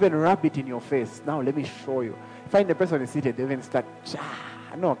people will even rub it in your face. Now let me show you. Find the person is seated, they even start,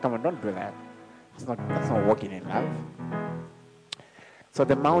 no, come on, don't do that. That's not walking in love. So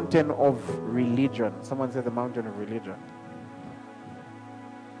the mountain of religion. Someone said the mountain of religion.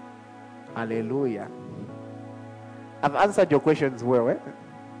 Hallelujah. I've answered your questions well, eh?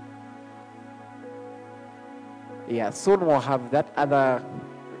 Yeah, soon we'll have that other...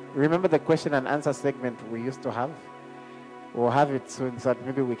 Remember the question and answer segment we used to have? We'll have it soon so that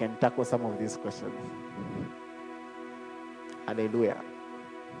maybe we can tackle some of these questions. Hallelujah.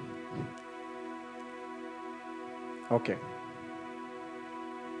 Okay.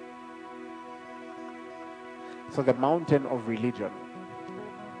 So the mountain of religion.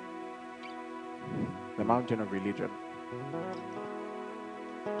 The mountain of religion.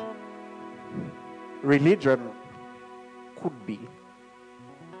 Religion could be,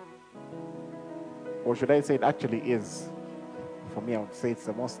 or should I say it actually is, for me I would say it's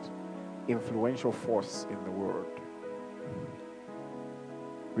the most influential force in the world.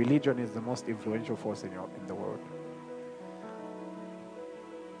 Religion is the most influential force in the world.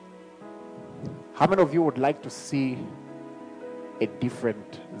 How many of you would like to see a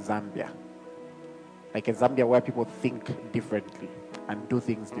different Zambia? Like a Zambia where people think differently and do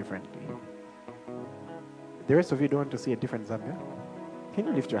things differently. The rest of you don't want to see a different Zambia? Can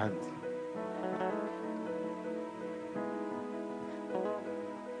you lift your hands?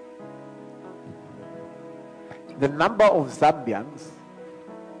 The number of Zambians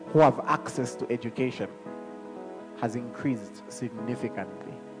who have access to education has increased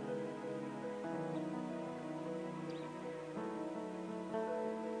significantly.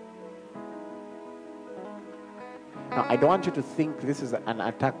 Now, I don't want you to think this is an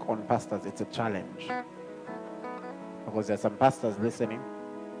attack on pastors. It's a challenge. Because there are some pastors listening.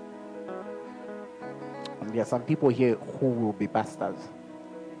 And there are some people here who will be pastors.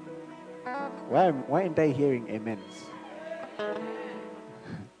 Why aren't I hearing amens?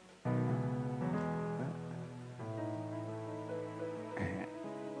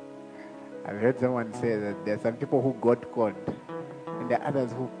 I've heard someone say that there are some people who God called, and there are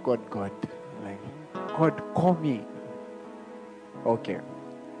others who God. Like, God, call me. Okay.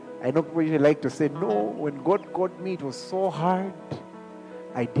 I know people usually like to say, no, when God called me, it was so hard.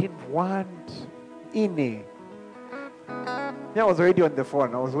 I didn't want. Yeah, I was already on the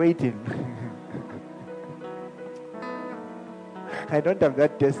phone. I was waiting. I don't have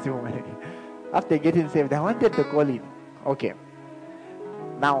that testimony. After getting saved, I wanted to call in. Okay.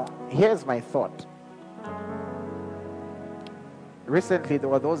 Now, here's my thought. Recently, there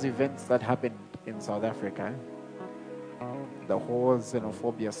were those events that happened in South Africa. The whole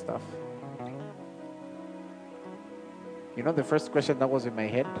xenophobia stuff. You know the first question that was in my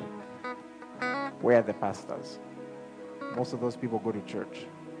head? Where are the pastors? Most of those people go to church.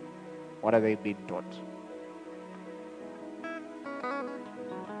 What are they being taught?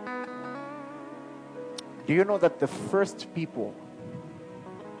 Do you know that the first people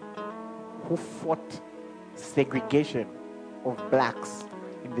who fought segregation of blacks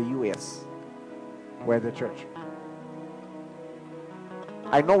in the US were the church?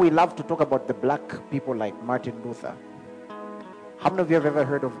 I know we love to talk about the black people like Martin Luther. How many of you have ever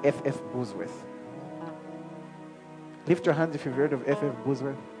heard of F.F. Bosworth? Lift your hands if you've heard of F.F.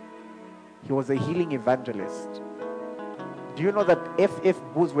 Bosworth. He was a healing evangelist. Do you know that F.F.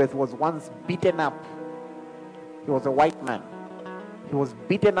 Bosworth was once beaten up? He was a white man. He was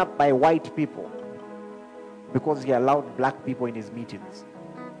beaten up by white people because he allowed black people in his meetings.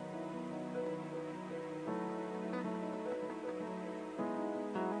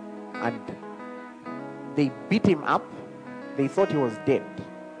 And they beat him up. They thought he was dead.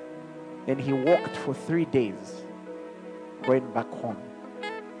 Then he walked for 3 days, going back home.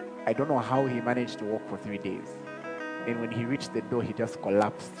 I don't know how he managed to walk for 3 days. And when he reached the door, he just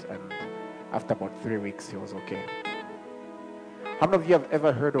collapsed. And after about 3 weeks, he was okay. How many of you have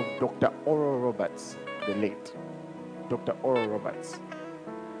ever heard of Dr. Oral Roberts, the late Dr. Oral Roberts?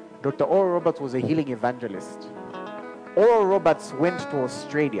 Dr. Oral Roberts was a healing evangelist. Oral Roberts went to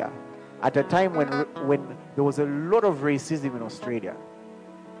Australia at a time when there was a lot of racism in Australia.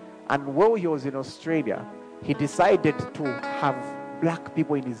 And while he was in Australia, he decided to have black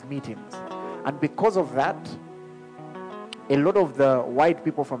people in his meetings. And because of that, a lot of the white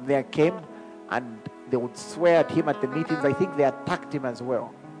people from there came and they would swear at him at the meetings. I think they attacked him as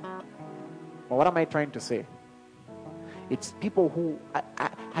well. But what am I trying to say? It's people who,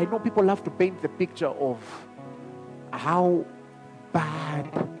 I know people love to paint the picture of how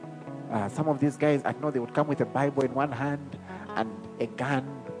bad some of these guys, I know they would come with a Bible in one hand and a gun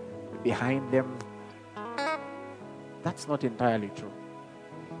behind them. That's not entirely true.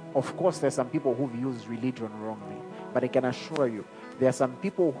 Of course, there's some people who've used religion wrongly. But I can assure you, there are some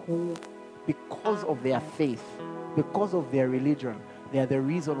people who, because of their faith, because of their religion, they are the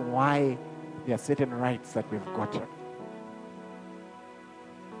reason why there are certain rights that we've gotten.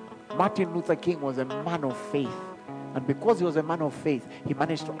 Martin Luther King was a man of faith. And because he was a man of faith, he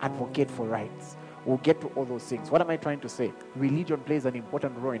managed to advocate for rights. We'll get to all those things. What am I trying to say? Religion plays an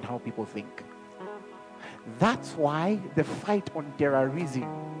important role in how people think. That's why the fight on terrorism.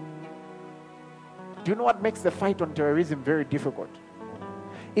 Do you know what makes the fight on terrorism very difficult?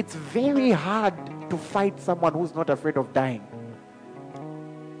 It's very hard to fight someone who's not afraid of dying.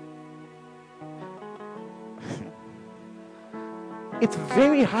 It's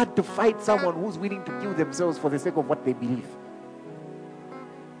very hard to fight someone who's willing to kill themselves for the sake of what they believe.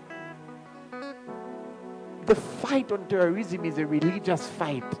 The fight on terrorism is a religious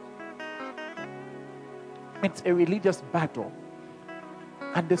fight. It's a religious battle.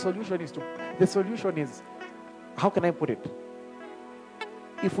 And the solution is, how can I put it?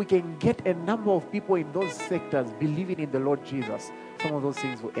 If we can get a number of people in those sectors believing in the Lord Jesus, some of those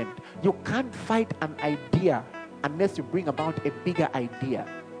things will end. You can't fight an idea unless you bring about a bigger idea.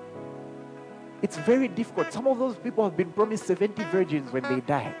 It's very difficult. Some of those people have been promised 70 virgins when they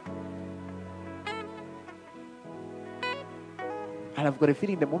die. And I've got a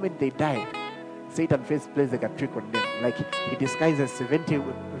feeling the moment they die, Satan first plays like a trick on them. Like he disguises 70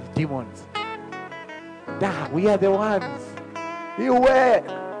 demons. We are the ones. You were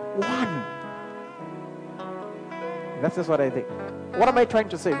one. That's just what I think. What am I trying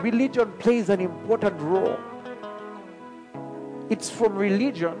to say? Religion plays an important role. It's from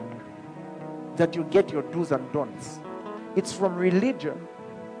religion that you get your do's and don'ts. It's from religion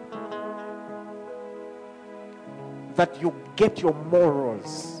that you get your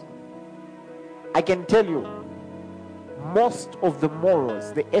morals. I can tell you, most of the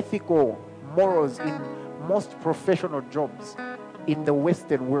morals, the ethical morals in most professional jobs in the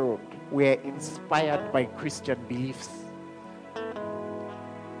Western world were inspired by Christian beliefs.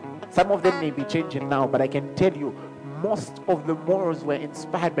 Some of them may be changing now, but I can tell you, most of the morals were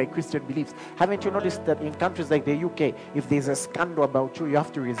inspired by Christian beliefs. Haven't you noticed that in countries like the UK, if there's a scandal about you, you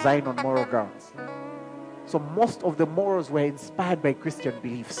have to resign on moral grounds? So most of the morals were inspired by Christian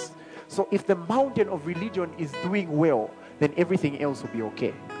beliefs. So if the mountain of religion is doing well, then everything else will be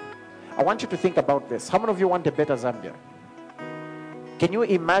okay. I want you to think about this. How many of you want a better Zambia? Can you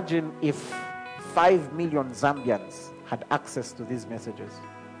imagine if 5 million Zambians had access to these messages?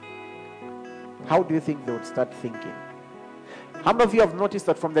 How do you think they would start thinking? How many of you have noticed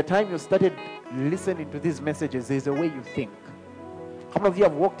that from the time you started listening to these messages, there's a way you think? How many of you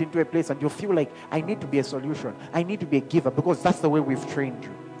have walked into a place and you feel like, I need to be a solution, I need to be a giver, because that's the way we've trained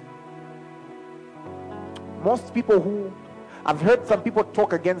you? Most people I've heard some people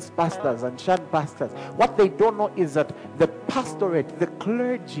talk against pastors and shun pastors. What they don't know is that the pastorate, the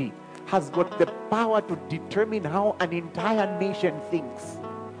clergy, has got the power to determine how an entire nation thinks.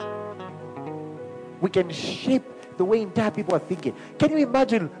 We can shape the way entire people are thinking. Can you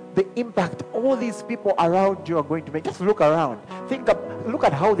imagine the impact all these people around you are going to make? Just look around. Look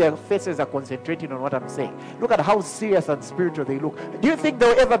at how their faces are concentrating on what I'm saying. Look at how serious and spiritual they look. Do you think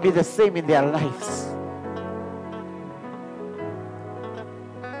they'll ever be the same in their lives?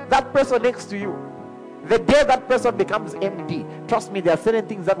 That person next to you, the day that person becomes MD, trust me, there are certain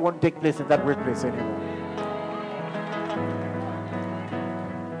things that won't take place in that workplace anymore.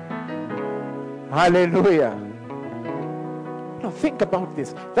 Hallelujah. Now think about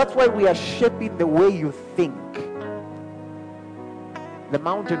this. That's why we are shaping the way you think. The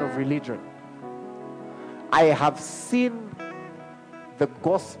mountain of religion. I have seen the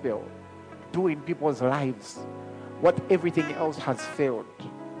gospel do in people's lives what everything else has failed.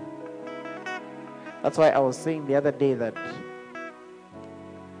 That's why I was saying the other day that,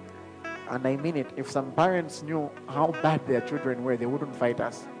 and I mean it, if some parents knew how bad their children were, they wouldn't fight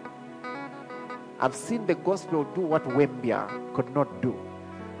us. I've seen the gospel do what Wembia could not do.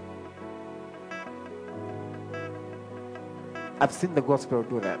 I've seen the gospel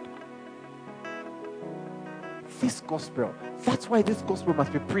do that. This gospel, that's why this gospel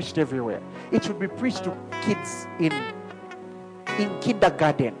must be preached everywhere. It should be preached to kids in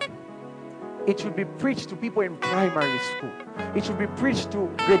kindergarten. It should be preached to people in primary school. It should be preached to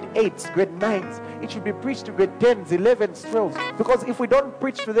grade 8s, grade 9s. It should be preached to grade 10s, 11s, 12s. Because if we don't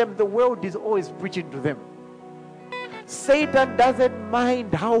preach to them, the world is always preaching to them. Satan doesn't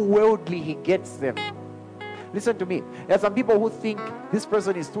mind how worldly he gets them. Listen to me. There are some people who think this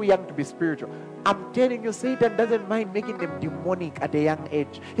person is too young to be spiritual. I'm telling you, Satan doesn't mind making them demonic at a young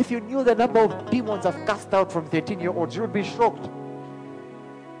age. If you knew the number of demons I've cast out from 13-year-olds, you would be shocked.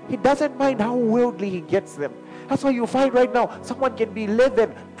 He doesn't mind how worldly he gets them. That's why you find right now, someone can be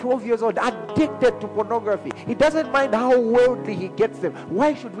 11, 12 years old, addicted to pornography. He doesn't mind how worldly he gets them.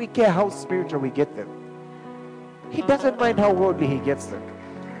 Why should we care how spiritual we get them? He doesn't mind how worldly he gets them.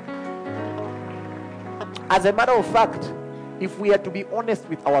 As a matter of fact, if we are to be honest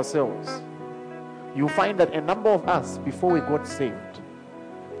with ourselves, you find that a number of us, before we got saved,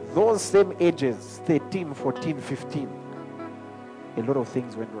 those same ages, 13, 14, 15, a lot of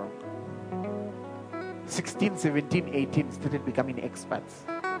things went wrong. 16, 17, 18 started becoming experts.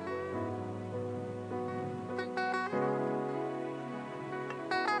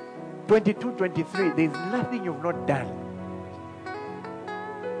 (22, 23), there's nothing you've not done.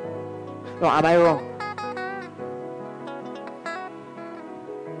 No, am I wrong?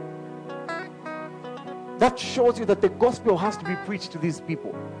 That shows you that the gospel has to be preached to these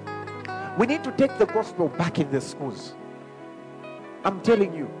people. We need to take the gospel back in the schools. I'm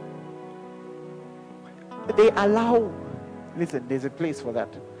telling you. They allow, listen, there's a place for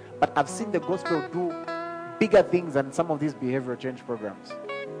that. But I've seen the gospel do bigger things than some of these behavioral change programs.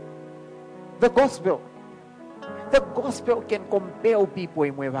 The gospel can compel people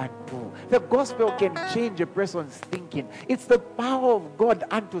in Webatu. The gospel can change a person's thinking. It's the power of God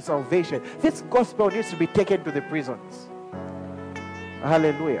unto salvation. This gospel needs to be taken to the prisons.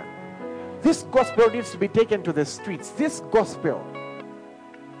 Hallelujah. This gospel needs to be taken to the streets. This gospel,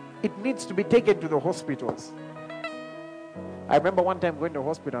 it needs to be taken to the hospitals. I remember one time going to the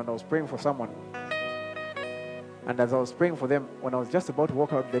hospital and I was praying for someone. And as I was praying for them, when I was just about to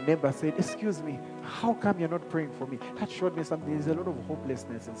walk out, the neighbor said, "Excuse me, how come you're not praying for me?" That showed me something. There's a lot of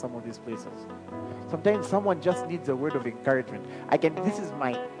hopelessness in some of these places. Sometimes someone just needs a word of encouragement. This is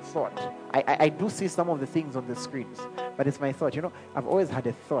my thought. I do see some of the things on the screens, but it's my thought. I've always had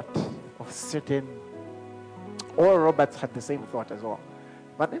a thought of certain, Oral Roberts had the same thought as well.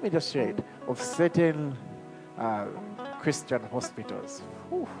 But let me just share it, of certain Christian hospitals.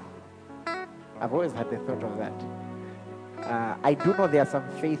 Whew. I've always had the thought of that. I do know there are some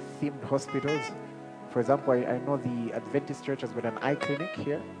faith-themed hospitals. For example, I know the Adventist Church has got an eye clinic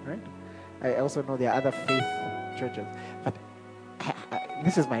here, right? I also know there are other faith churches. But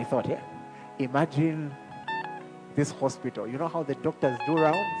this is my thought here. Imagine this hospital. You know how the doctors do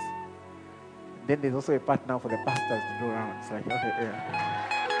rounds? Then there's also a part now for the pastors to do rounds. Like, okay, yeah.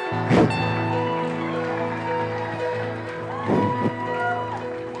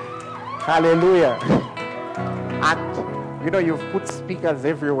 Hallelujah. And you've put speakers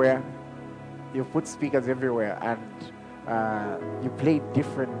everywhere. And you play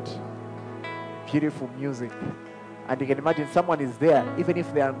different beautiful music. And you can imagine someone is there, even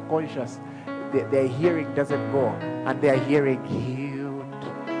if they're unconscious, their hearing doesn't go, and they're hearing healed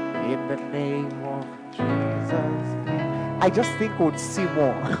in the name of Jesus. I just think we would see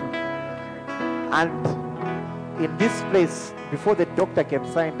more. And in this place, before the doctor can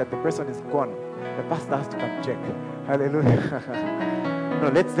sign that the person is gone, the pastor has to come check. Hallelujah. No,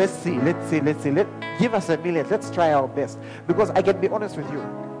 let's see. Give us a million. Let's try our best. Because I can be honest with you.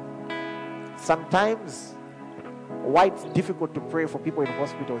 Sometimes, why it's difficult to pray for people in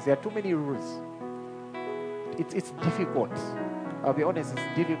hospitals, there are too many rules. It's difficult. I'll be honest,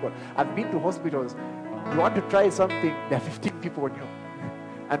 it's difficult. I've been to hospitals. You want to try something, there are 15 people on you.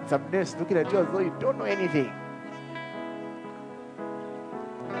 And some nurse looking at you as though you don't know anything.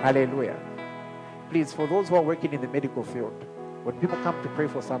 Hallelujah. Please, for those who are working in the medical field, when people come to pray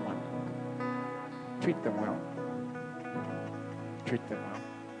for someone, treat them well. Treat them well.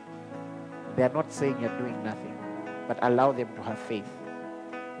 They are not saying you're doing nothing, but allow them to have faith.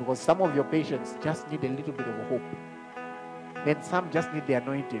 Because some of your patients just need a little bit of hope. Then some just need the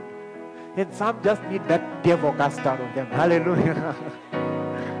anointing. Then some just need that devil cast out of them. Hallelujah.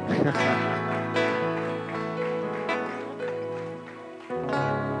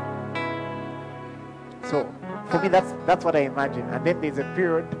 So, for me, that's what I imagine. And then there's a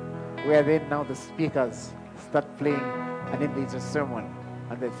period where then now the speakers start playing, and then there's a sermon,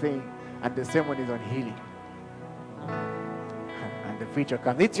 and the sermon is on healing. And the preacher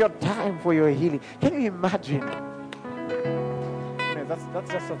comes, "It's your time for your healing." Can you imagine?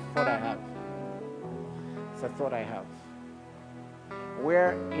 That's just a thought I have. It's a thought I have.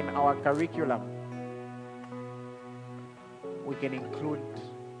 Where in our curriculum, we can include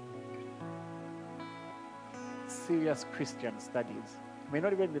serious Christian studies. It may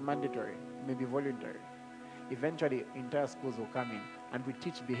not even be mandatory, it may be voluntary. Eventually, entire schools will come in and we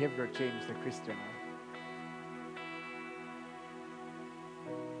teach behavioral change the Christian way.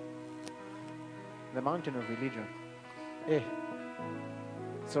 The mountain of religion.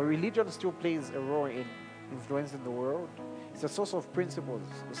 So religion still plays a role in influencing the world. It's a source of principles,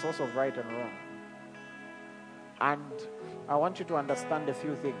 a source of right and wrong. And I want you to understand a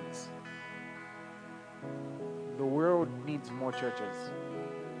few things. The world needs more churches.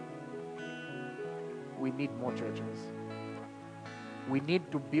 We need more churches. We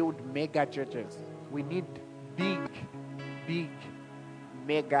need to build mega churches. We need big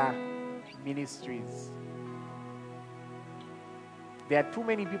mega ministries. There are too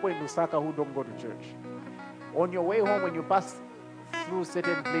many people in Lusaka who don't go to church. On your way home, when you pass through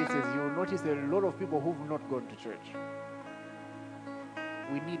certain places, you will notice a lot of people who've not gone to church.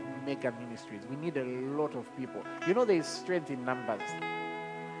 We need mega ministries. We need a lot of people. There is strength in numbers.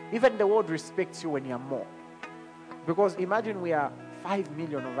 Even the world respects you when you're more. Because imagine we are 5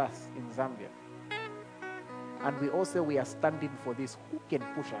 million of us in Zambia. And we all say we are standing for this. Who can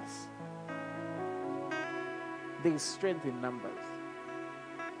push us? There is strength in numbers.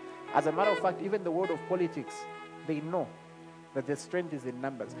 As a matter of fact, even the world of politics, they know that the strength is in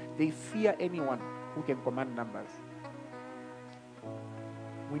numbers. They fear anyone who can command numbers.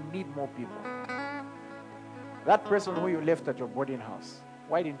 We need more people. That person who you left at your boarding house,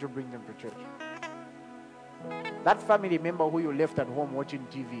 why didn't you bring them to church? That family member who you left at home watching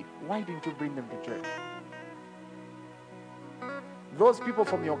TV, why didn't you bring them to church? Those people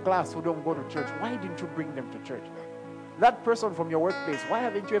from your class who don't go to church, why didn't you bring them to church? That person from your workplace, why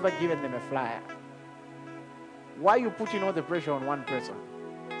haven't you ever given them a flyer? Why are you putting all the pressure on one person?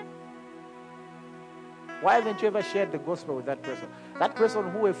 Why haven't you ever shared the gospel with that person? That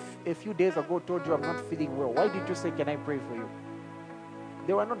person who a few days ago told you, I'm not feeling well. Why did you say, can I pray for you?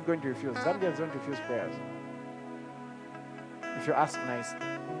 They were not going to refuse. Zambians don't refuse prayers. If you ask nicely.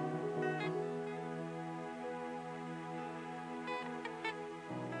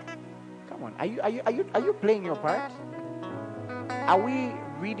 Come on. Are you playing your part? Are we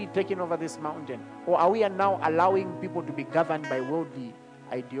really taking over this mountain? Or are we now allowing people to be governed by worldly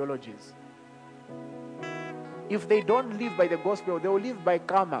ideologies? If they don't live by the gospel, they will live by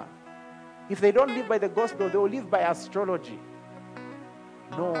karma. If they don't live by the gospel, they will live by astrology.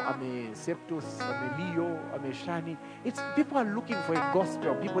 No, I'm a Septus, I'm a Leo, I'm a Shani. People are looking for a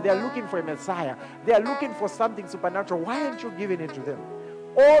gospel. They are looking for a Messiah. They are looking for something supernatural. Why aren't you giving it to them?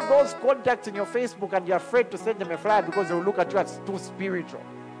 All those contacts in your Facebook, and you're afraid to send them a flyer because they'll look at you as too spiritual.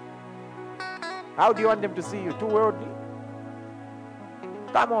 How do you want them to see you? Too worldly?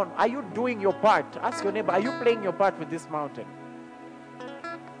 Come on, are you doing your part? Ask your neighbor, are you playing your part with this mountain?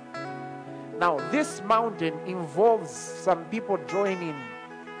 Now, this mountain involves some people joining.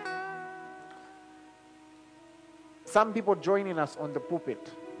 Some people joining us on the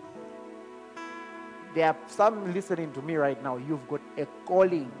pulpit. There are some listening to me right now. You've got a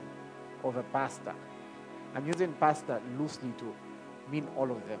calling of a pastor. I'm using pastor loosely to mean all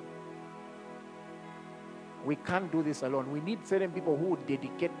of them. We can't do this alone. We need certain people who would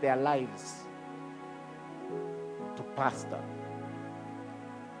dedicate their lives to pastor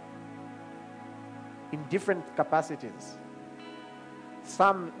in different capacities.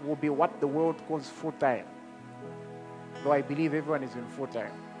 Some will be what the world calls full-time, though I believe everyone is in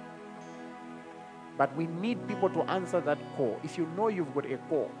full-time. But we need people to answer that call. If you know you've got a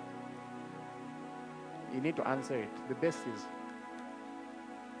call, you need to answer it. The best is,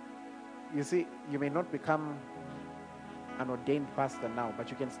 you see, you may not become an ordained pastor now, but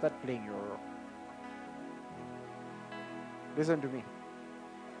you can start playing your role. Listen to me.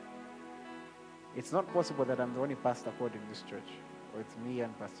 It's not possible that I'm the only pastor called in this church. Or it's me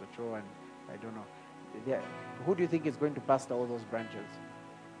and Pastor Cho and I don't know. Who do you think is going to pastor all those branches?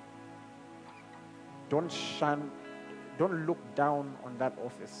 Don't look down on that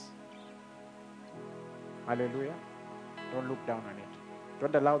office. Hallelujah. Don't look down on it.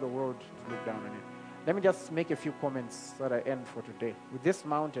 Don't allow the world to look down on it. Let me just make a few comments that I end for today. With this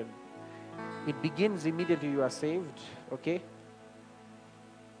mountain, it begins immediately you are saved, okay?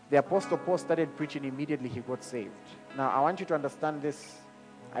 The Apostle Paul started preaching immediately he got saved. Now, I want you to understand this.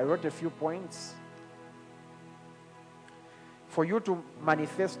 I wrote a few points. For you to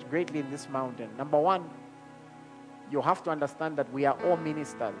manifest greatly in this mountain, number one, you have to understand that we are all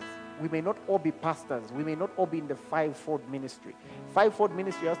ministers. We may not all be pastors. We may not all be in the fivefold ministry. Fivefold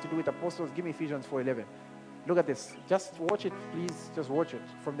ministry has to do with apostles. Give me Ephesians 4:11. Look at this. Just watch it, please. Just watch it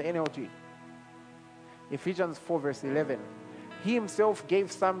from the NLT. Ephesians 4 verse 11. He himself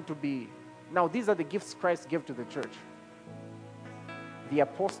gave some to be. Now, these are the gifts Christ gave to the church. The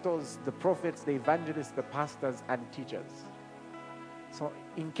apostles, the prophets, the evangelists, the pastors, and teachers. So,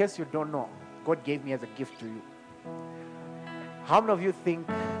 in case you don't know, God gave me as a gift to you. How many of you think,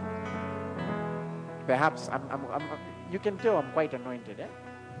 perhaps, you can tell I'm quite anointed, eh?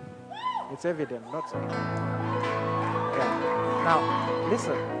 It's evident, not so. Yeah. Now,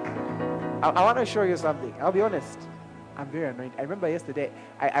 listen. I want to show you something. I'll be honest. I'm very anointed. I remember yesterday,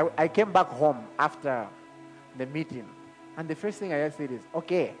 I came back home after the meeting. And the first thing I said is,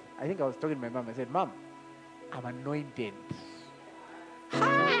 okay. I think I was talking to my mom. I said, Mom, I'm anointed.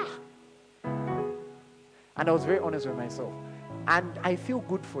 And I was very honest with myself. And I feel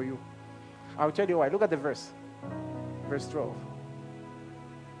good for you. I'll tell you why. Look at the verse. Verse 12.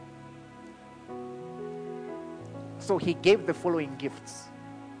 So he gave the following gifts.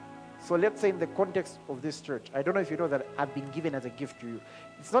 So let's say in the context of this church, I don't know if you know that I've been given as a gift to you.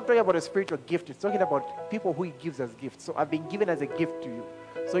 It's not talking about a spiritual gift. It's talking about people who he gives as gifts. So I've been given as a gift to you.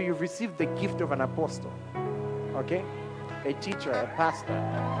 So you've received the gift of an apostle. Okay? A teacher, a pastor.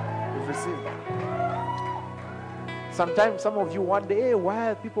 You've received that. Sometimes some of you wonder, hey,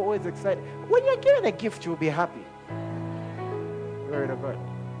 why are people always excited? When you're given a gift, you'll be happy. Glory to God.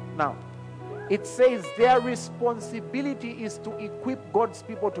 Now, it says their responsibility is to equip God's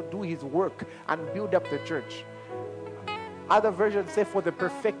people to do his work and build up the church. Other versions say for the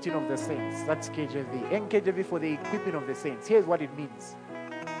perfecting of the saints. That's KJV. NKJV for the equipping of the saints. Here's what it means.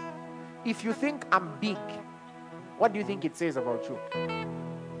 If you think I'm big, what do you think it says about you?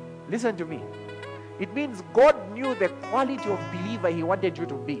 Listen to me. It means God knew the quality of believer he wanted you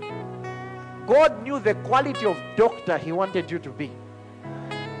to be. God knew the quality of doctor he wanted you to be.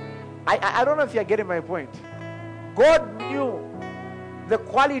 I don't know if you're getting my point. God knew the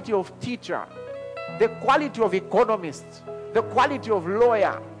quality of teacher, the quality of economist, the quality of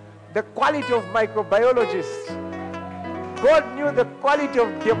lawyer, the quality of microbiologist. God knew the quality of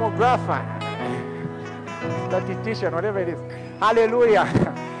demographer, statistician, whatever it is. Hallelujah.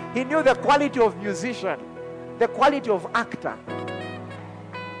 He knew the quality of musician, the quality of actor,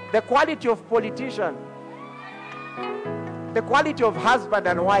 the quality of politician, the quality of husband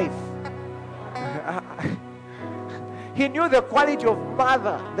and wife. He knew the quality of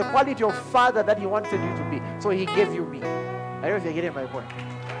mother, the quality of father that he wanted you to be. So he gave you me. I don't know if you're getting my point.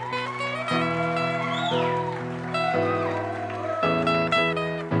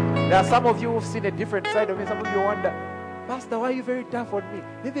 There are some of you who've seen a different side of me. Some of you wonder, Pastor, why are you very tough on me?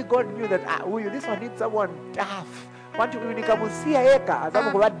 Maybe God knew that this one needs someone tough. Want to nikamusia eka,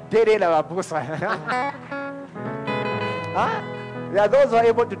 asabu kuwa dere la wabusa. There are those who are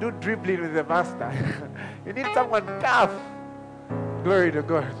able to do dribbling with the master. You need someone tough. Glory to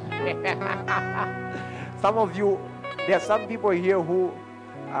God. Some of you, there are some people here who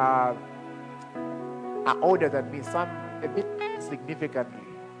are older than me, some a bit significantly.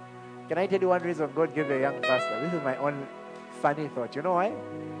 Can I tell you one reason God gave a young pastor? This is my own funny thought. You know why?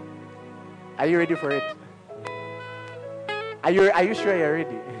 Are you ready for it? Are you sure you're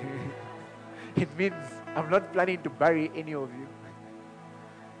ready? It means I'm not planning to bury any of you.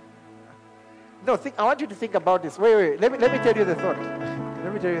 No, I want you to think about this. Wait. Let me tell you the thought.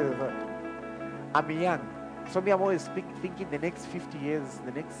 Let me tell you the thought. I'm young. So me, I'm always thinking the next 50 years,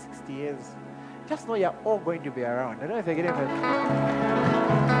 the next 60 years. Just know you're all going to be around. I don't know if you're getting it.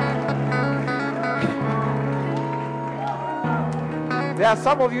 There are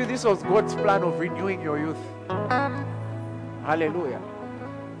some of you, this was God's plan of renewing your youth. Hallelujah.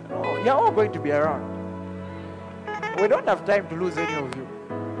 No, you're all going to be around. We don't have time to lose any of you.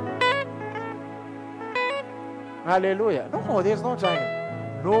 Hallelujah. No, there's no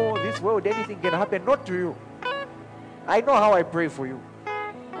time. No, this world, anything can happen, not to you. I know how I pray for you.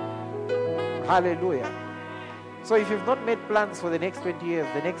 Hallelujah. So if you've not made plans for the next 20 years,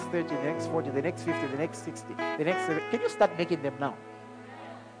 the next 30, the next 40, the next 50, the next 60, the next 70, can you start making them now?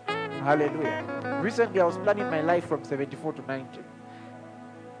 Hallelujah. Recently, I was planning my life from 74 to 90.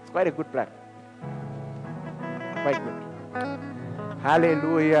 It's quite a good plan. Quite good.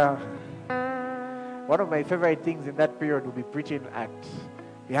 Hallelujah. One of my favorite things in that period will be preaching at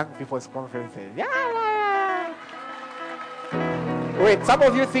young people's conferences. Yeah. Wait, some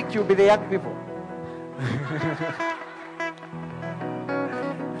of you think you'll be the young people.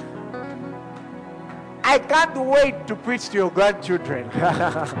 I can't wait to preach to your grandchildren.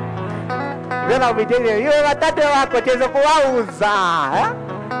 Then I'll be telling you,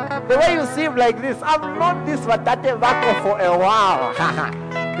 the way you seem like this, I've known this Watate Vako for a while.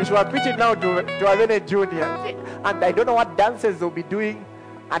 You are preaching now to Avene Junior. And I don't know what dances they'll be doing.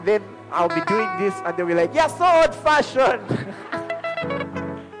 And then I'll be doing this and they'll be like, you're so old-fashioned.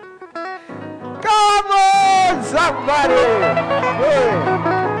 Come on, somebody.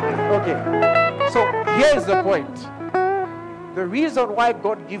 Okay. So here's the point. The reason why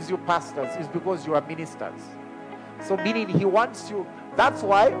God gives you pastors is because you are ministers. So meaning he wants you. That's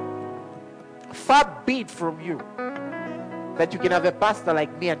why far be it from you that you can have a pastor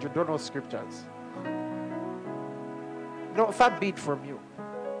like me and you don't know scriptures. No, far be it from you.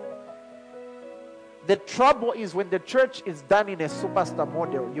 The trouble is when the church is done in a superstar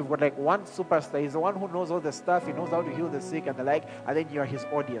model, you've got like one superstar. He's the one who knows all the stuff. He knows how to heal the sick and the like. And then you're his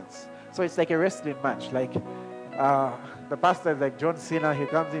audience. So it's like a wrestling match. Like the pastor is like John Cena. He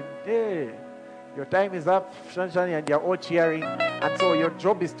comes in, hey, your time is up, Shanshani, and you're all cheering. And so your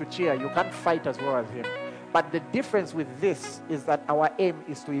job is to cheer. You can't fight as well as him. But the difference with this is that our aim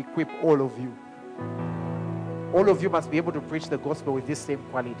is to equip all of you. All of you must be able to preach the gospel with this same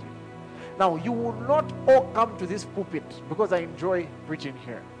quality. Now, you will not all come to this pulpit because I enjoy preaching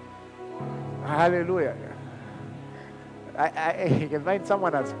here. Hallelujah. I can find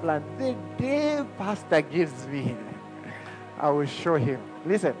someone has planned. The day pastor gives me, I will show him.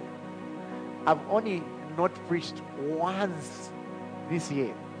 Listen, I've only not preached once this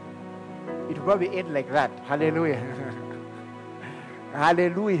year. It will probably end like that. Hallelujah.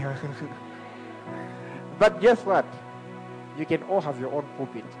 Hallelujah. But guess what? You can all have your own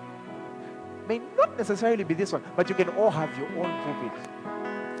pulpit. May not necessarily be this one, but you can all have your own pulpit.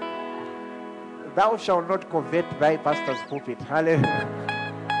 Thou shalt not covet thy pastor's pulpit. Hallelujah.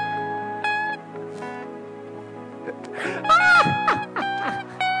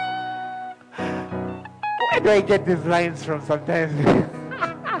 Where do I get these lines from sometimes?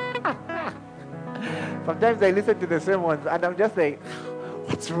 sometimes I listen to the same ones and I'm just like,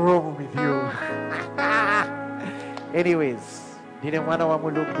 what's wrong with you? Anyways, didn't want to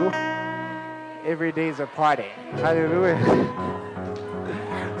look good. Every day is a party. Hallelujah.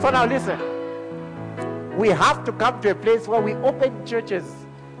 So now listen. We have to come to a place where we open churches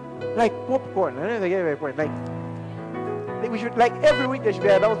like popcorn. I don't know if I get my point. Like we should, like every week there should be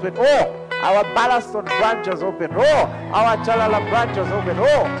an announcement. Oh, our Ballaston branch has opened. Oh, our Chalala branch has opened.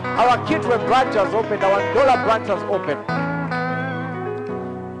 Oh, our Kitwe branch has opened. Our Ndola branch has opened.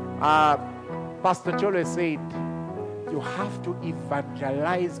 Pastor Cholo said, you have to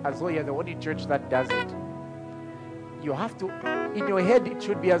evangelize as though you're the only church that does it. You have to, in your head, it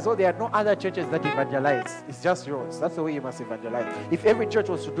should be as though there are no other churches that evangelize. It's just yours. That's the way you must evangelize. If every church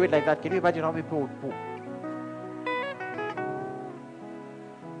was to do it like that, can you imagine how many people would pull?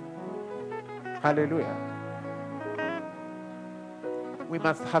 Hallelujah. We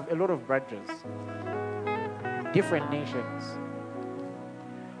must have a lot of branches, different nations.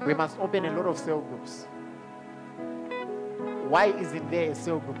 We must open a lot of cell groups. Why isn't there a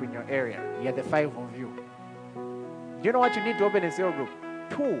cell group in your area? You're the 5 of you. Do you know what you need to open a cell group?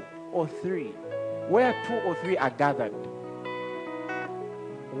 2 or 3. Where 2 or 3 are gathered.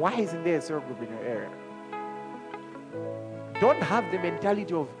 Why isn't there a cell group in your area? Don't have the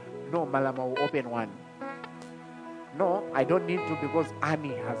mentality of, no, Malama will open one. No, I don't need to because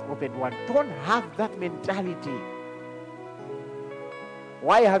Annie has opened one. Don't have that mentality.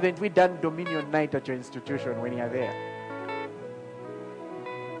 Why haven't we done Dominion Night at your institution when you're there?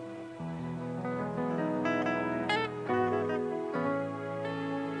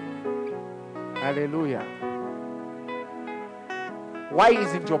 Hallelujah. Why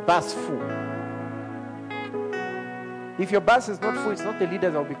isn't your bus full? If your bus is not full, it's not the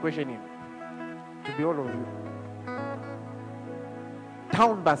leaders that will be questioning. To be all of you.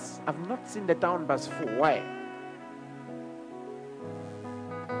 Town bus. I've not seen the town bus full. Why?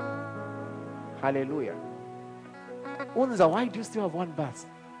 Hallelujah. Unza, why do you still have one bus?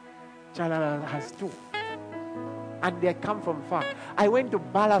 Chalala has 2. And they come from far. I went to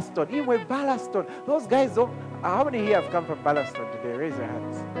Ballaston. Even Ballaston. Those guys, how many here have come from Ballaston today? Raise your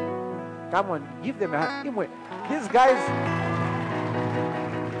hands. Come on, give them a hand.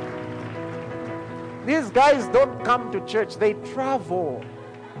 These guys don't come to church. They travel.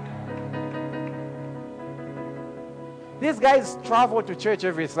 These guys travel to church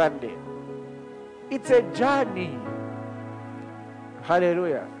every Sunday. It's a journey.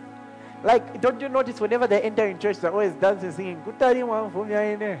 Hallelujah. Like, don't you notice whenever they enter in church, they're always dancing, singing, Kutari wan fumya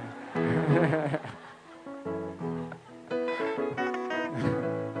ine.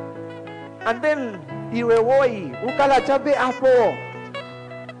 And then, iwe woi, ukala chabe apo.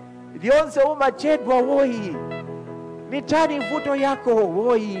 Dionse umachedwa woi. Nitani mvuto yako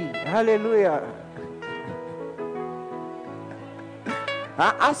woi. Hallelujah.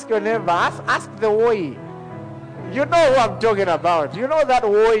 Ask your neighbor, ask the woi. You know who I'm talking about. You know that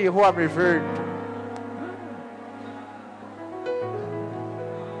woi who I'm referring to.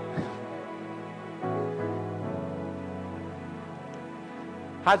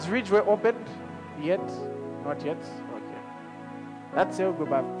 Has Ridgeway opened yet? Not yet? Okay. That's cell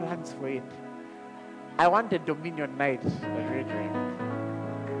group. I have plans for it. I want a Dominion Night at Ridgeway.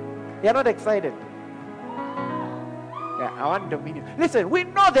 You're not excited? Yeah, I want Dominion. Listen, we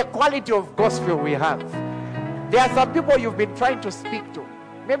know the quality of gospel we have. There are some people you've been trying to speak to.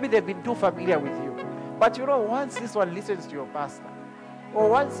 Maybe they've been too familiar with you. But you know, once this one listens to your pastor, or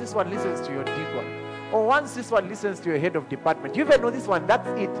once this one listens to your deacon, or once this one listens to your head of department, you even know this one, that's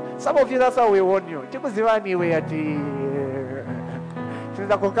it. Some of you, that's how we warn you.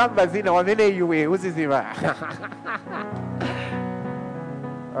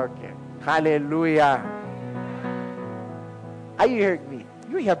 Okay. Hallelujah. Are you hearing me?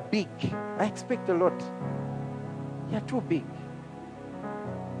 You are big. I expect a lot. You're too big.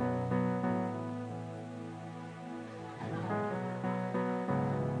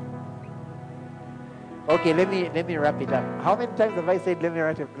 Okay, let me wrap it up. How many times have I said let me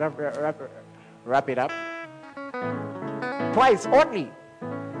wrap it up? Twice only.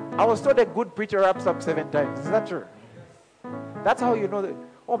 I was told a good preacher wraps up 7 times. Is that true? That's how you know that.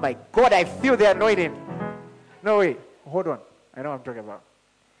 Oh my God, I feel the anointing. No, wait. Hold on. I know what I'm talking about.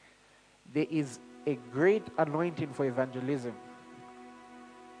 There is a great anointing for evangelism.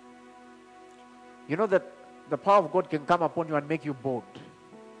 You know that the power of God can come upon you and make you bold.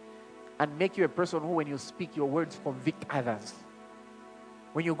 And make you a person who, when you speak, your words convict others.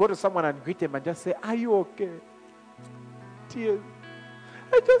 When you go to someone and greet them and just say, are you okay? Tears.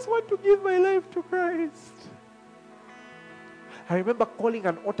 I just want to give my life to Christ. I remember calling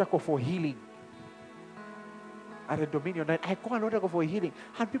an altar call for healing. at a Dominion night, I call an altar call for healing.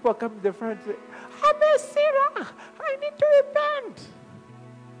 And people come to the front and say, I'm a sinner. I need to repent.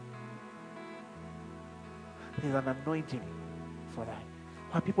 There's an anointing for that.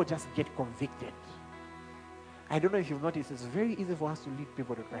 Where people just get convicted. I don't know if you've noticed, it's very easy for us to lead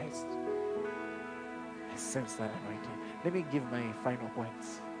people to Christ. I sense that anointing. Let me give my final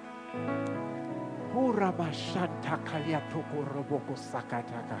points.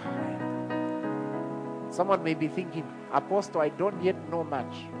 Someone may be thinking, Apostle, I don't yet know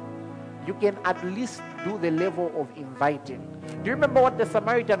much. You can at least do the level of inviting. Do you remember what the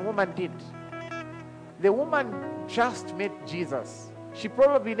Samaritan woman did? The woman just met Jesus. She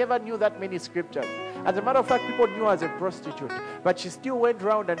probably never knew that many scriptures. As a matter of fact, people knew her as a prostitute. But she still went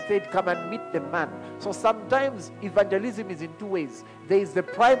around and said, come and meet the man. So sometimes evangelism is in two ways. There is the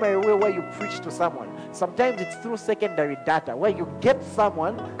primary way where you preach to someone. Sometimes it's through secondary data, where you get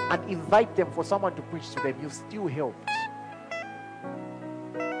someone and invite them for someone to preach to them. You still helped.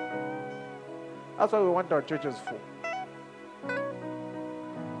 That's what we want our churches for.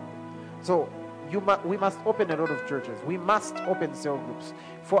 So, we must open a lot of churches. We must open cell groups.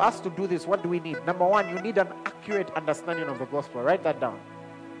 For us to do this, what do we need? Number one, you need an accurate understanding of the gospel. Write that down.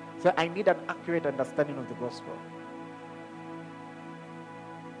 So I need an accurate understanding of the gospel.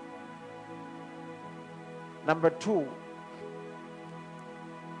 Number two,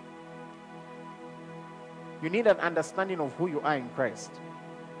 you need an understanding of who you are in Christ.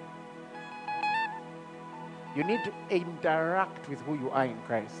 You need to interact with who you are in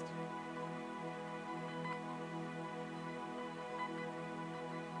Christ.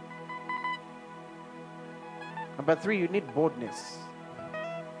 Number three, you need boldness.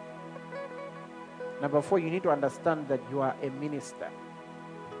 Number four, you need to understand that you are a minister.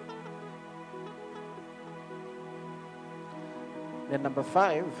 Then number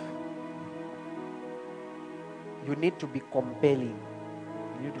five, you need to be compelling.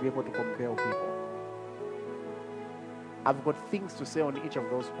 You need to be able to compel people. I've got things to say on each of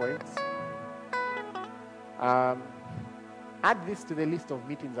those points. Add this to the list of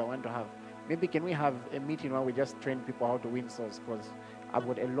meetings I want to have. Maybe can we have a meeting where we just train people how to win souls? Because I've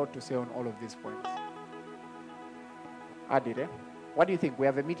got a lot to say on all of these points. Add it, eh? What do you think? We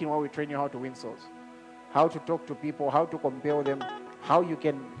have a meeting where we train you how to win souls. How to talk to people, how to compel them,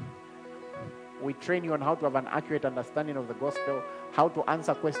 we train you on how to have an accurate understanding of the gospel, how to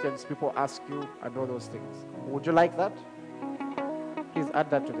answer questions people ask you, and all those things. Would you like that? Please add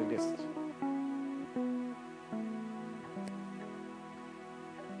that to the list.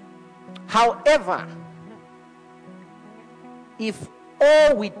 However, if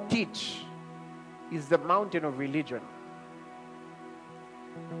all we teach is the mountain of religion,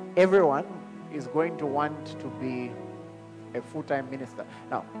 everyone is going to want to be a full-time minister.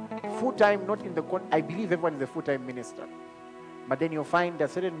 Now, full-time, not in the... I believe everyone is a full-time minister. But then you'll find there are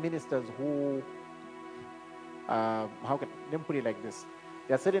certain ministers who... let me put it like this.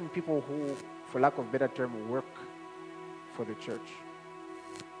 There are certain people who, for lack of better term, work for the church.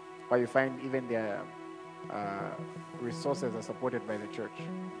 But you find even their resources are supported by the church.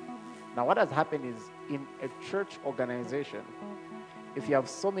 Now, what has happened is, in a church organization, if you have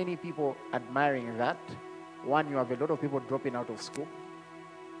so many people admiring that, one, you have a lot of people dropping out of school,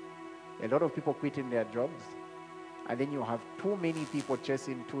 a lot of people quitting their jobs, and then you have too many people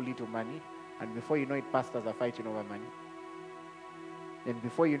chasing too little money, and before you know it, pastors are fighting over money. Then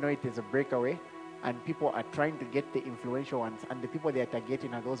before you know it, there's a breakaway, and people are trying to get the influential ones, and the people they are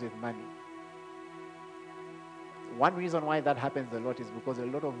targeting are those with money. One reason why that happens a lot is because a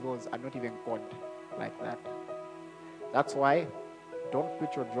lot of those are not even called like that. That's why don't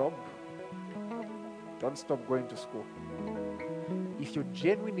quit your job. Don't stop going to school. If you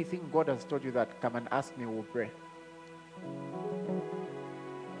genuinely think God has told you that, come and ask me, we'll pray.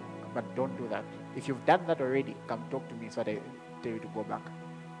 But don't do that. If you've done that already, come talk to me so that I tell you to go back.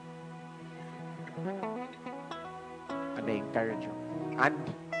 And I encourage you.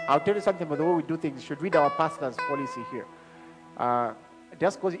 And I'll tell you something about the way we do things. You should read our pastor's policy here.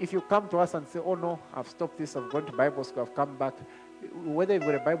 Just because if you come to us and say, oh no, I've stopped this, I've gone to Bible school, I've come back, whether you've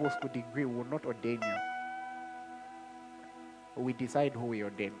got a Bible school degree, we will not ordain you. We decide who we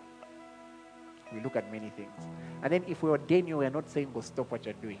ordain. We look at many things. And then if we ordain you, we're not saying go stop what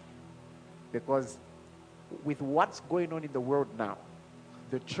you're doing. Because with what's going on in the world now,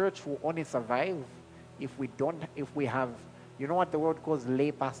 the church will only survive if we have, you know what the world calls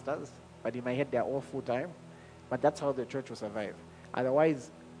lay pastors? But in my head, they're all full-time. But that's how the church will survive. Otherwise,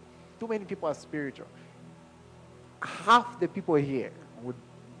 too many people are spiritual. Half the people here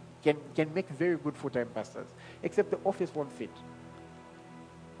can make very good full-time pastors, except the office won't fit.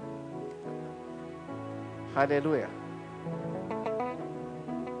 Hallelujah.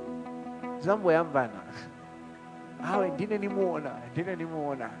 Zambo yambana. Didn't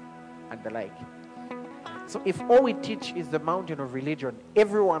anymore, and the like. So if all we teach is the mountain of religion,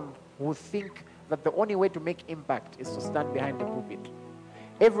 everyone will think that the only way to make impact is to stand behind the pulpit.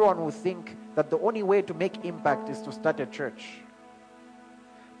 Everyone will think that the only way to make impact is to start a church.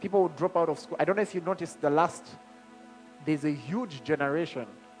 People will drop out of school. I don't know if you noticed there's a huge generation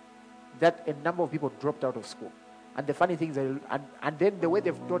that a number of people dropped out of school. And the funny thing is, and then the way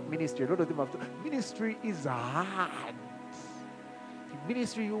they've taught ministry, a lot of them have taught, ministry is hard.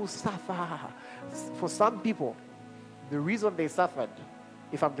 Ministry, you suffer. For some people, the reason they suffered,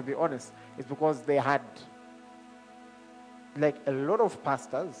 if I'm to be honest, is because they had, like a lot of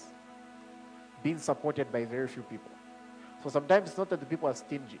pastors, being supported by very few people. So sometimes it's not that the people are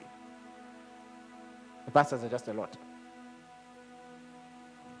stingy. The pastors are just a lot.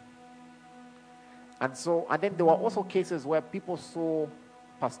 And then there were also cases where people saw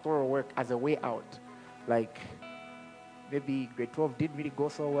pastoral work as a way out. Like, maybe grade 12 didn't really go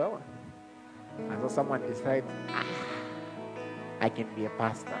so well. And so someone decides, I can be a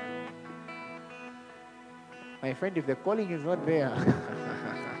pastor. My friend, if the calling is not there.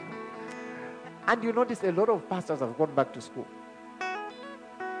 And you notice a lot of pastors have gone back to school.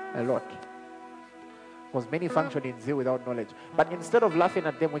 A lot. Because many function in zeal without knowledge. But instead of laughing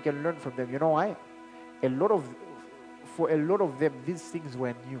at them, we can learn from them. You know why? For a lot of them, these things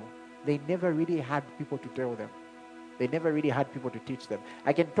were new. They never really had people to tell them. They never really had people to teach them.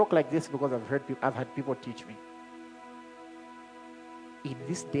 I can talk like this because I've had people teach me. In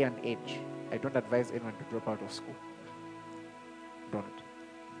this day and age, I don't advise anyone to drop out of school. Don't.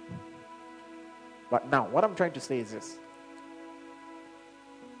 But now, what I'm trying to say is this.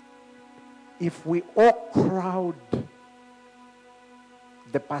 If we all crowd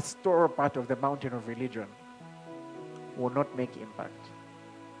the pastoral part of the mountain of religion, will not make impact.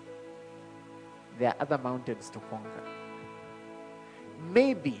 There are other mountains to conquer.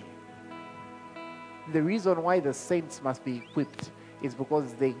 Maybe the reason why the saints must be equipped is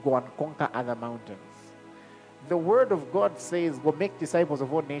because they go and conquer other mountains. The word of God says, go make disciples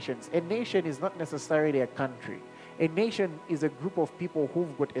of all nations. A nation is not necessarily a country. A nation is a group of people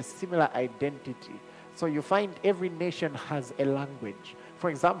who've got a similar identity. So you find every nation has a language. For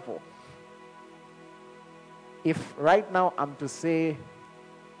example, if right now I'm to say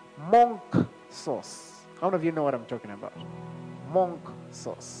monk sauce, how many of you know what I'm talking about? Monk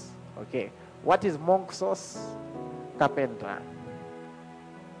sauce. Okay. What is monk sauce? Carpenter.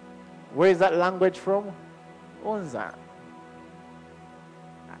 Where is that language from? Unza.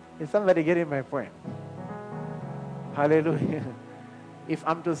 Is somebody getting my point? Hallelujah. If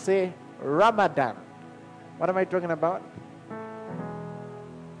I'm to say Ramadan, what am I talking about?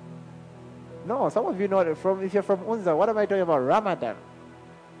 No, some of you know it from, if you're from Unza, what am I talking about? Ramadan.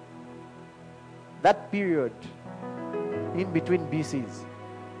 That period in between BCs.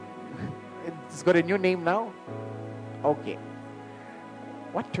 It's got a new name now? Okay.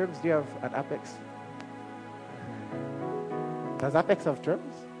 What terms do you have at Apex? Does Apex have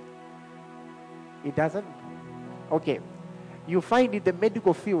terms? It doesn't? Okay. You find in the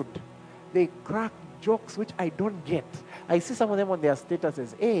medical field, they crack jokes which I don't get. I see some of them on their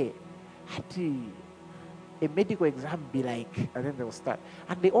statuses. Hey, a medical exam be like, and then they'll start.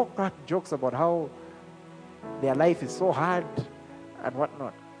 And they all crack jokes about how their life is so hard and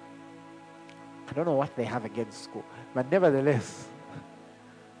whatnot. I don't know what they have against school, but nevertheless,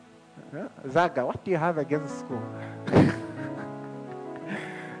 Zaga, what do you have against school?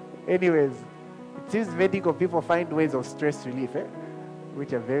 Anyways, it seems medical people find ways of stress relief,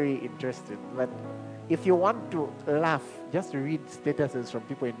 which are very interesting. But if you want to laugh, just read statuses from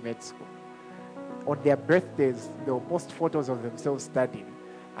people in med school. On their birthdays, they'll post photos of themselves studying.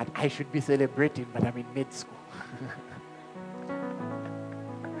 And I should be celebrating, but I'm in med school.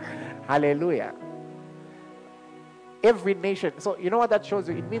 Hallelujah. Every nation. So you know what that shows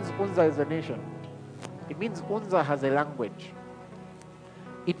you? It means Unza is a nation. It means Unza has a language.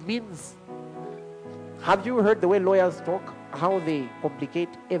 It means, have you heard the way lawyers talk? How they complicate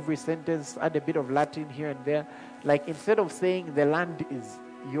every sentence, add a bit of Latin here and there. Like instead of saying the land is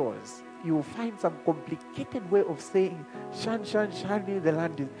yours, you will find some complicated way of saying Shan Shan Shani, the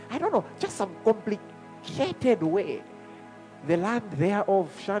land is, I don't know, just some complicated way. The land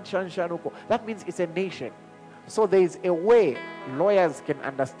thereof, Shan Shan Shanuko. That means it's a nation. So there is a way lawyers can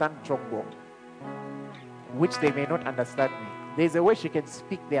understand Chongo, which they may not understand me. There is a way she can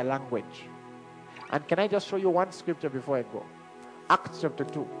speak their language. And can I just show you one scripture before I go? Acts chapter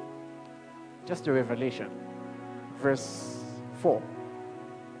 2. Just a revelation. Verse 4.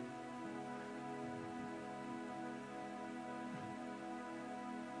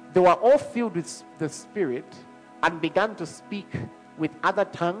 They were all filled with the Spirit and began to speak with other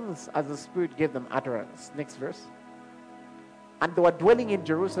tongues as the Spirit gave them utterance. Next verse. And they were dwelling in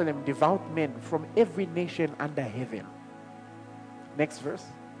Jerusalem devout men from every nation under heaven. Next verse.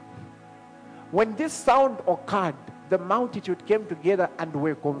 When this sound occurred, the multitude came together and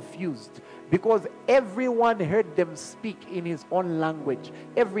were confused, because everyone heard them speak in his own language.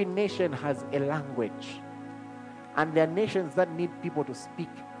 Every nation has a language. And there are nations that need people to speak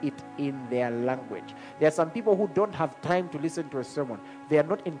it in their language. There are some people who don't have time to listen to a sermon. They are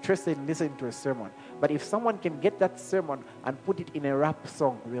not interested in listening to a sermon. But if someone can get that sermon and put it in a rap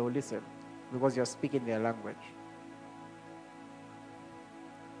song, they will listen, because you're speaking their language.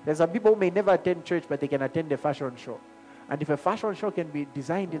 There's some people who may never attend church, but they can attend a fashion show. And if a fashion show can be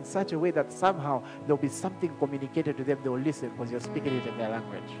designed in such a way that somehow there'll be something communicated to them, they will listen because you're speaking it in their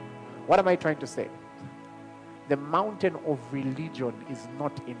language. What am I trying to say? The mountain of religion is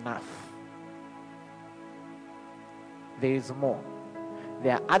not enough. There is more.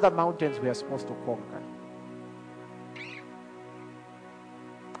 There are other mountains we are supposed to conquer.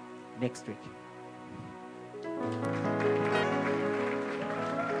 Next week.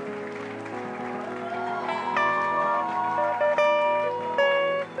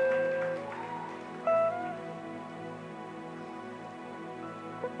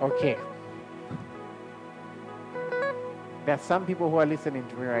 Okay. There are some people who are listening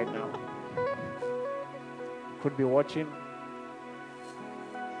to me right now. Could be watching.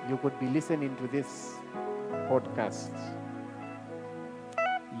 You could be listening to this podcast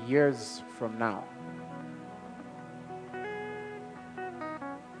years from now.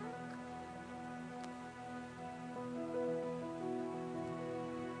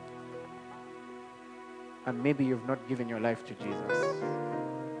 And maybe you've not given your life to Jesus.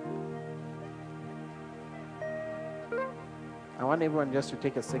 I want everyone just to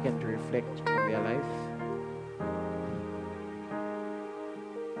take a second to reflect on their life.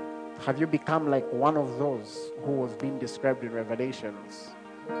 Have you become like one of those who was being described in Revelations,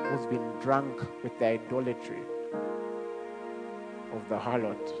 who's been drunk with the idolatry of the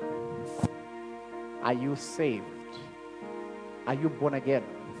harlot? Are you saved? Are you born again?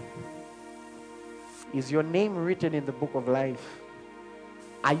 Is your name written in the book of life?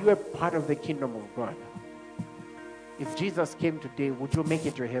 Are you a part of the kingdom of God? If Jesus came today, would you make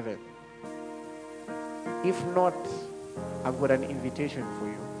it to heaven? If not, I've got an invitation for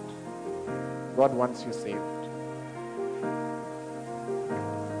you. God wants you saved.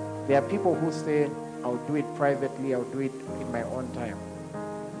 There are people who say, I'll do it privately, I'll do it in my own time.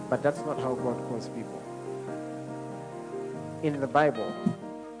 But that's not how God calls people. In the Bible,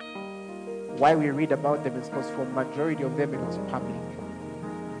 why we read about them is because for the majority of them it was public.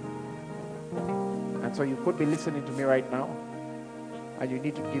 And so you could be listening to me right now, and you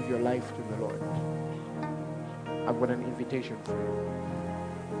need to give your life to the Lord. I've got an invitation for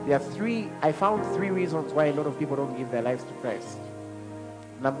you. I found three reasons why a lot of people don't give their lives to Christ.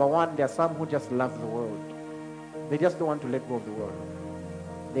 Number one, there are some who just love the world. They just don't want to let go of the world.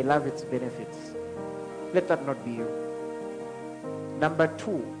 They love its benefits. Let that not be you. Number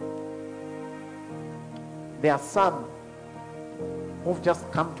two, there are some who've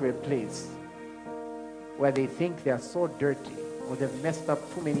just come to a place where they think they are so dirty or they've messed up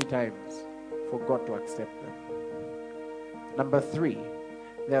too many times for God to accept them. Number three,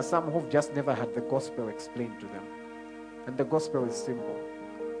 there are some who've just never had the gospel explained to them. And the gospel is simple.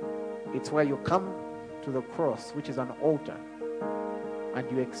 It's where you come to the cross, which is an altar, and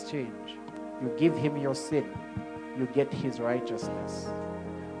you exchange. You give him your sin, you get his righteousness.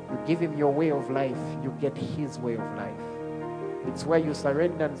 You give him your way of life, you get his way of life. It's where you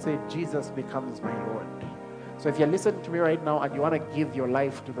surrender and say, Jesus becomes my Lord. So if you're listening to me right now and you want to give your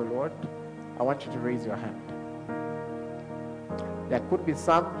life to the Lord, I want you to raise your hand. There could be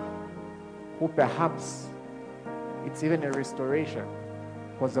some who perhaps it's even a restoration.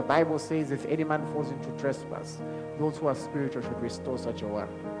 Because the Bible says if any man falls into trespass, those who are spiritual should restore such a one.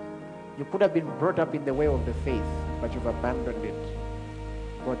 You could have been brought up in the way of the faith, but you've abandoned it.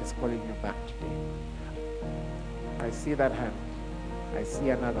 God is calling you back today. I see that hand. I see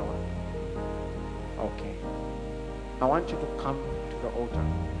another one. Okay. I want you to come to the altar,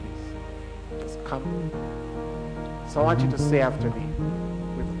 please. Just come. So I want you to say after me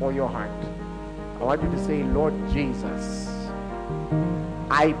with all your heart. I want you to say, Lord Jesus,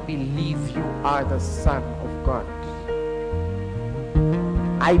 I believe you are the Son of God.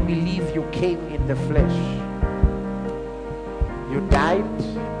 I believe you came in the flesh. You died,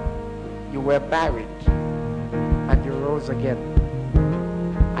 you were buried, and you rose again.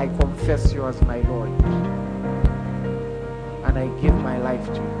 I confess you as my Lord, and I give my life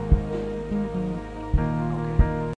to you.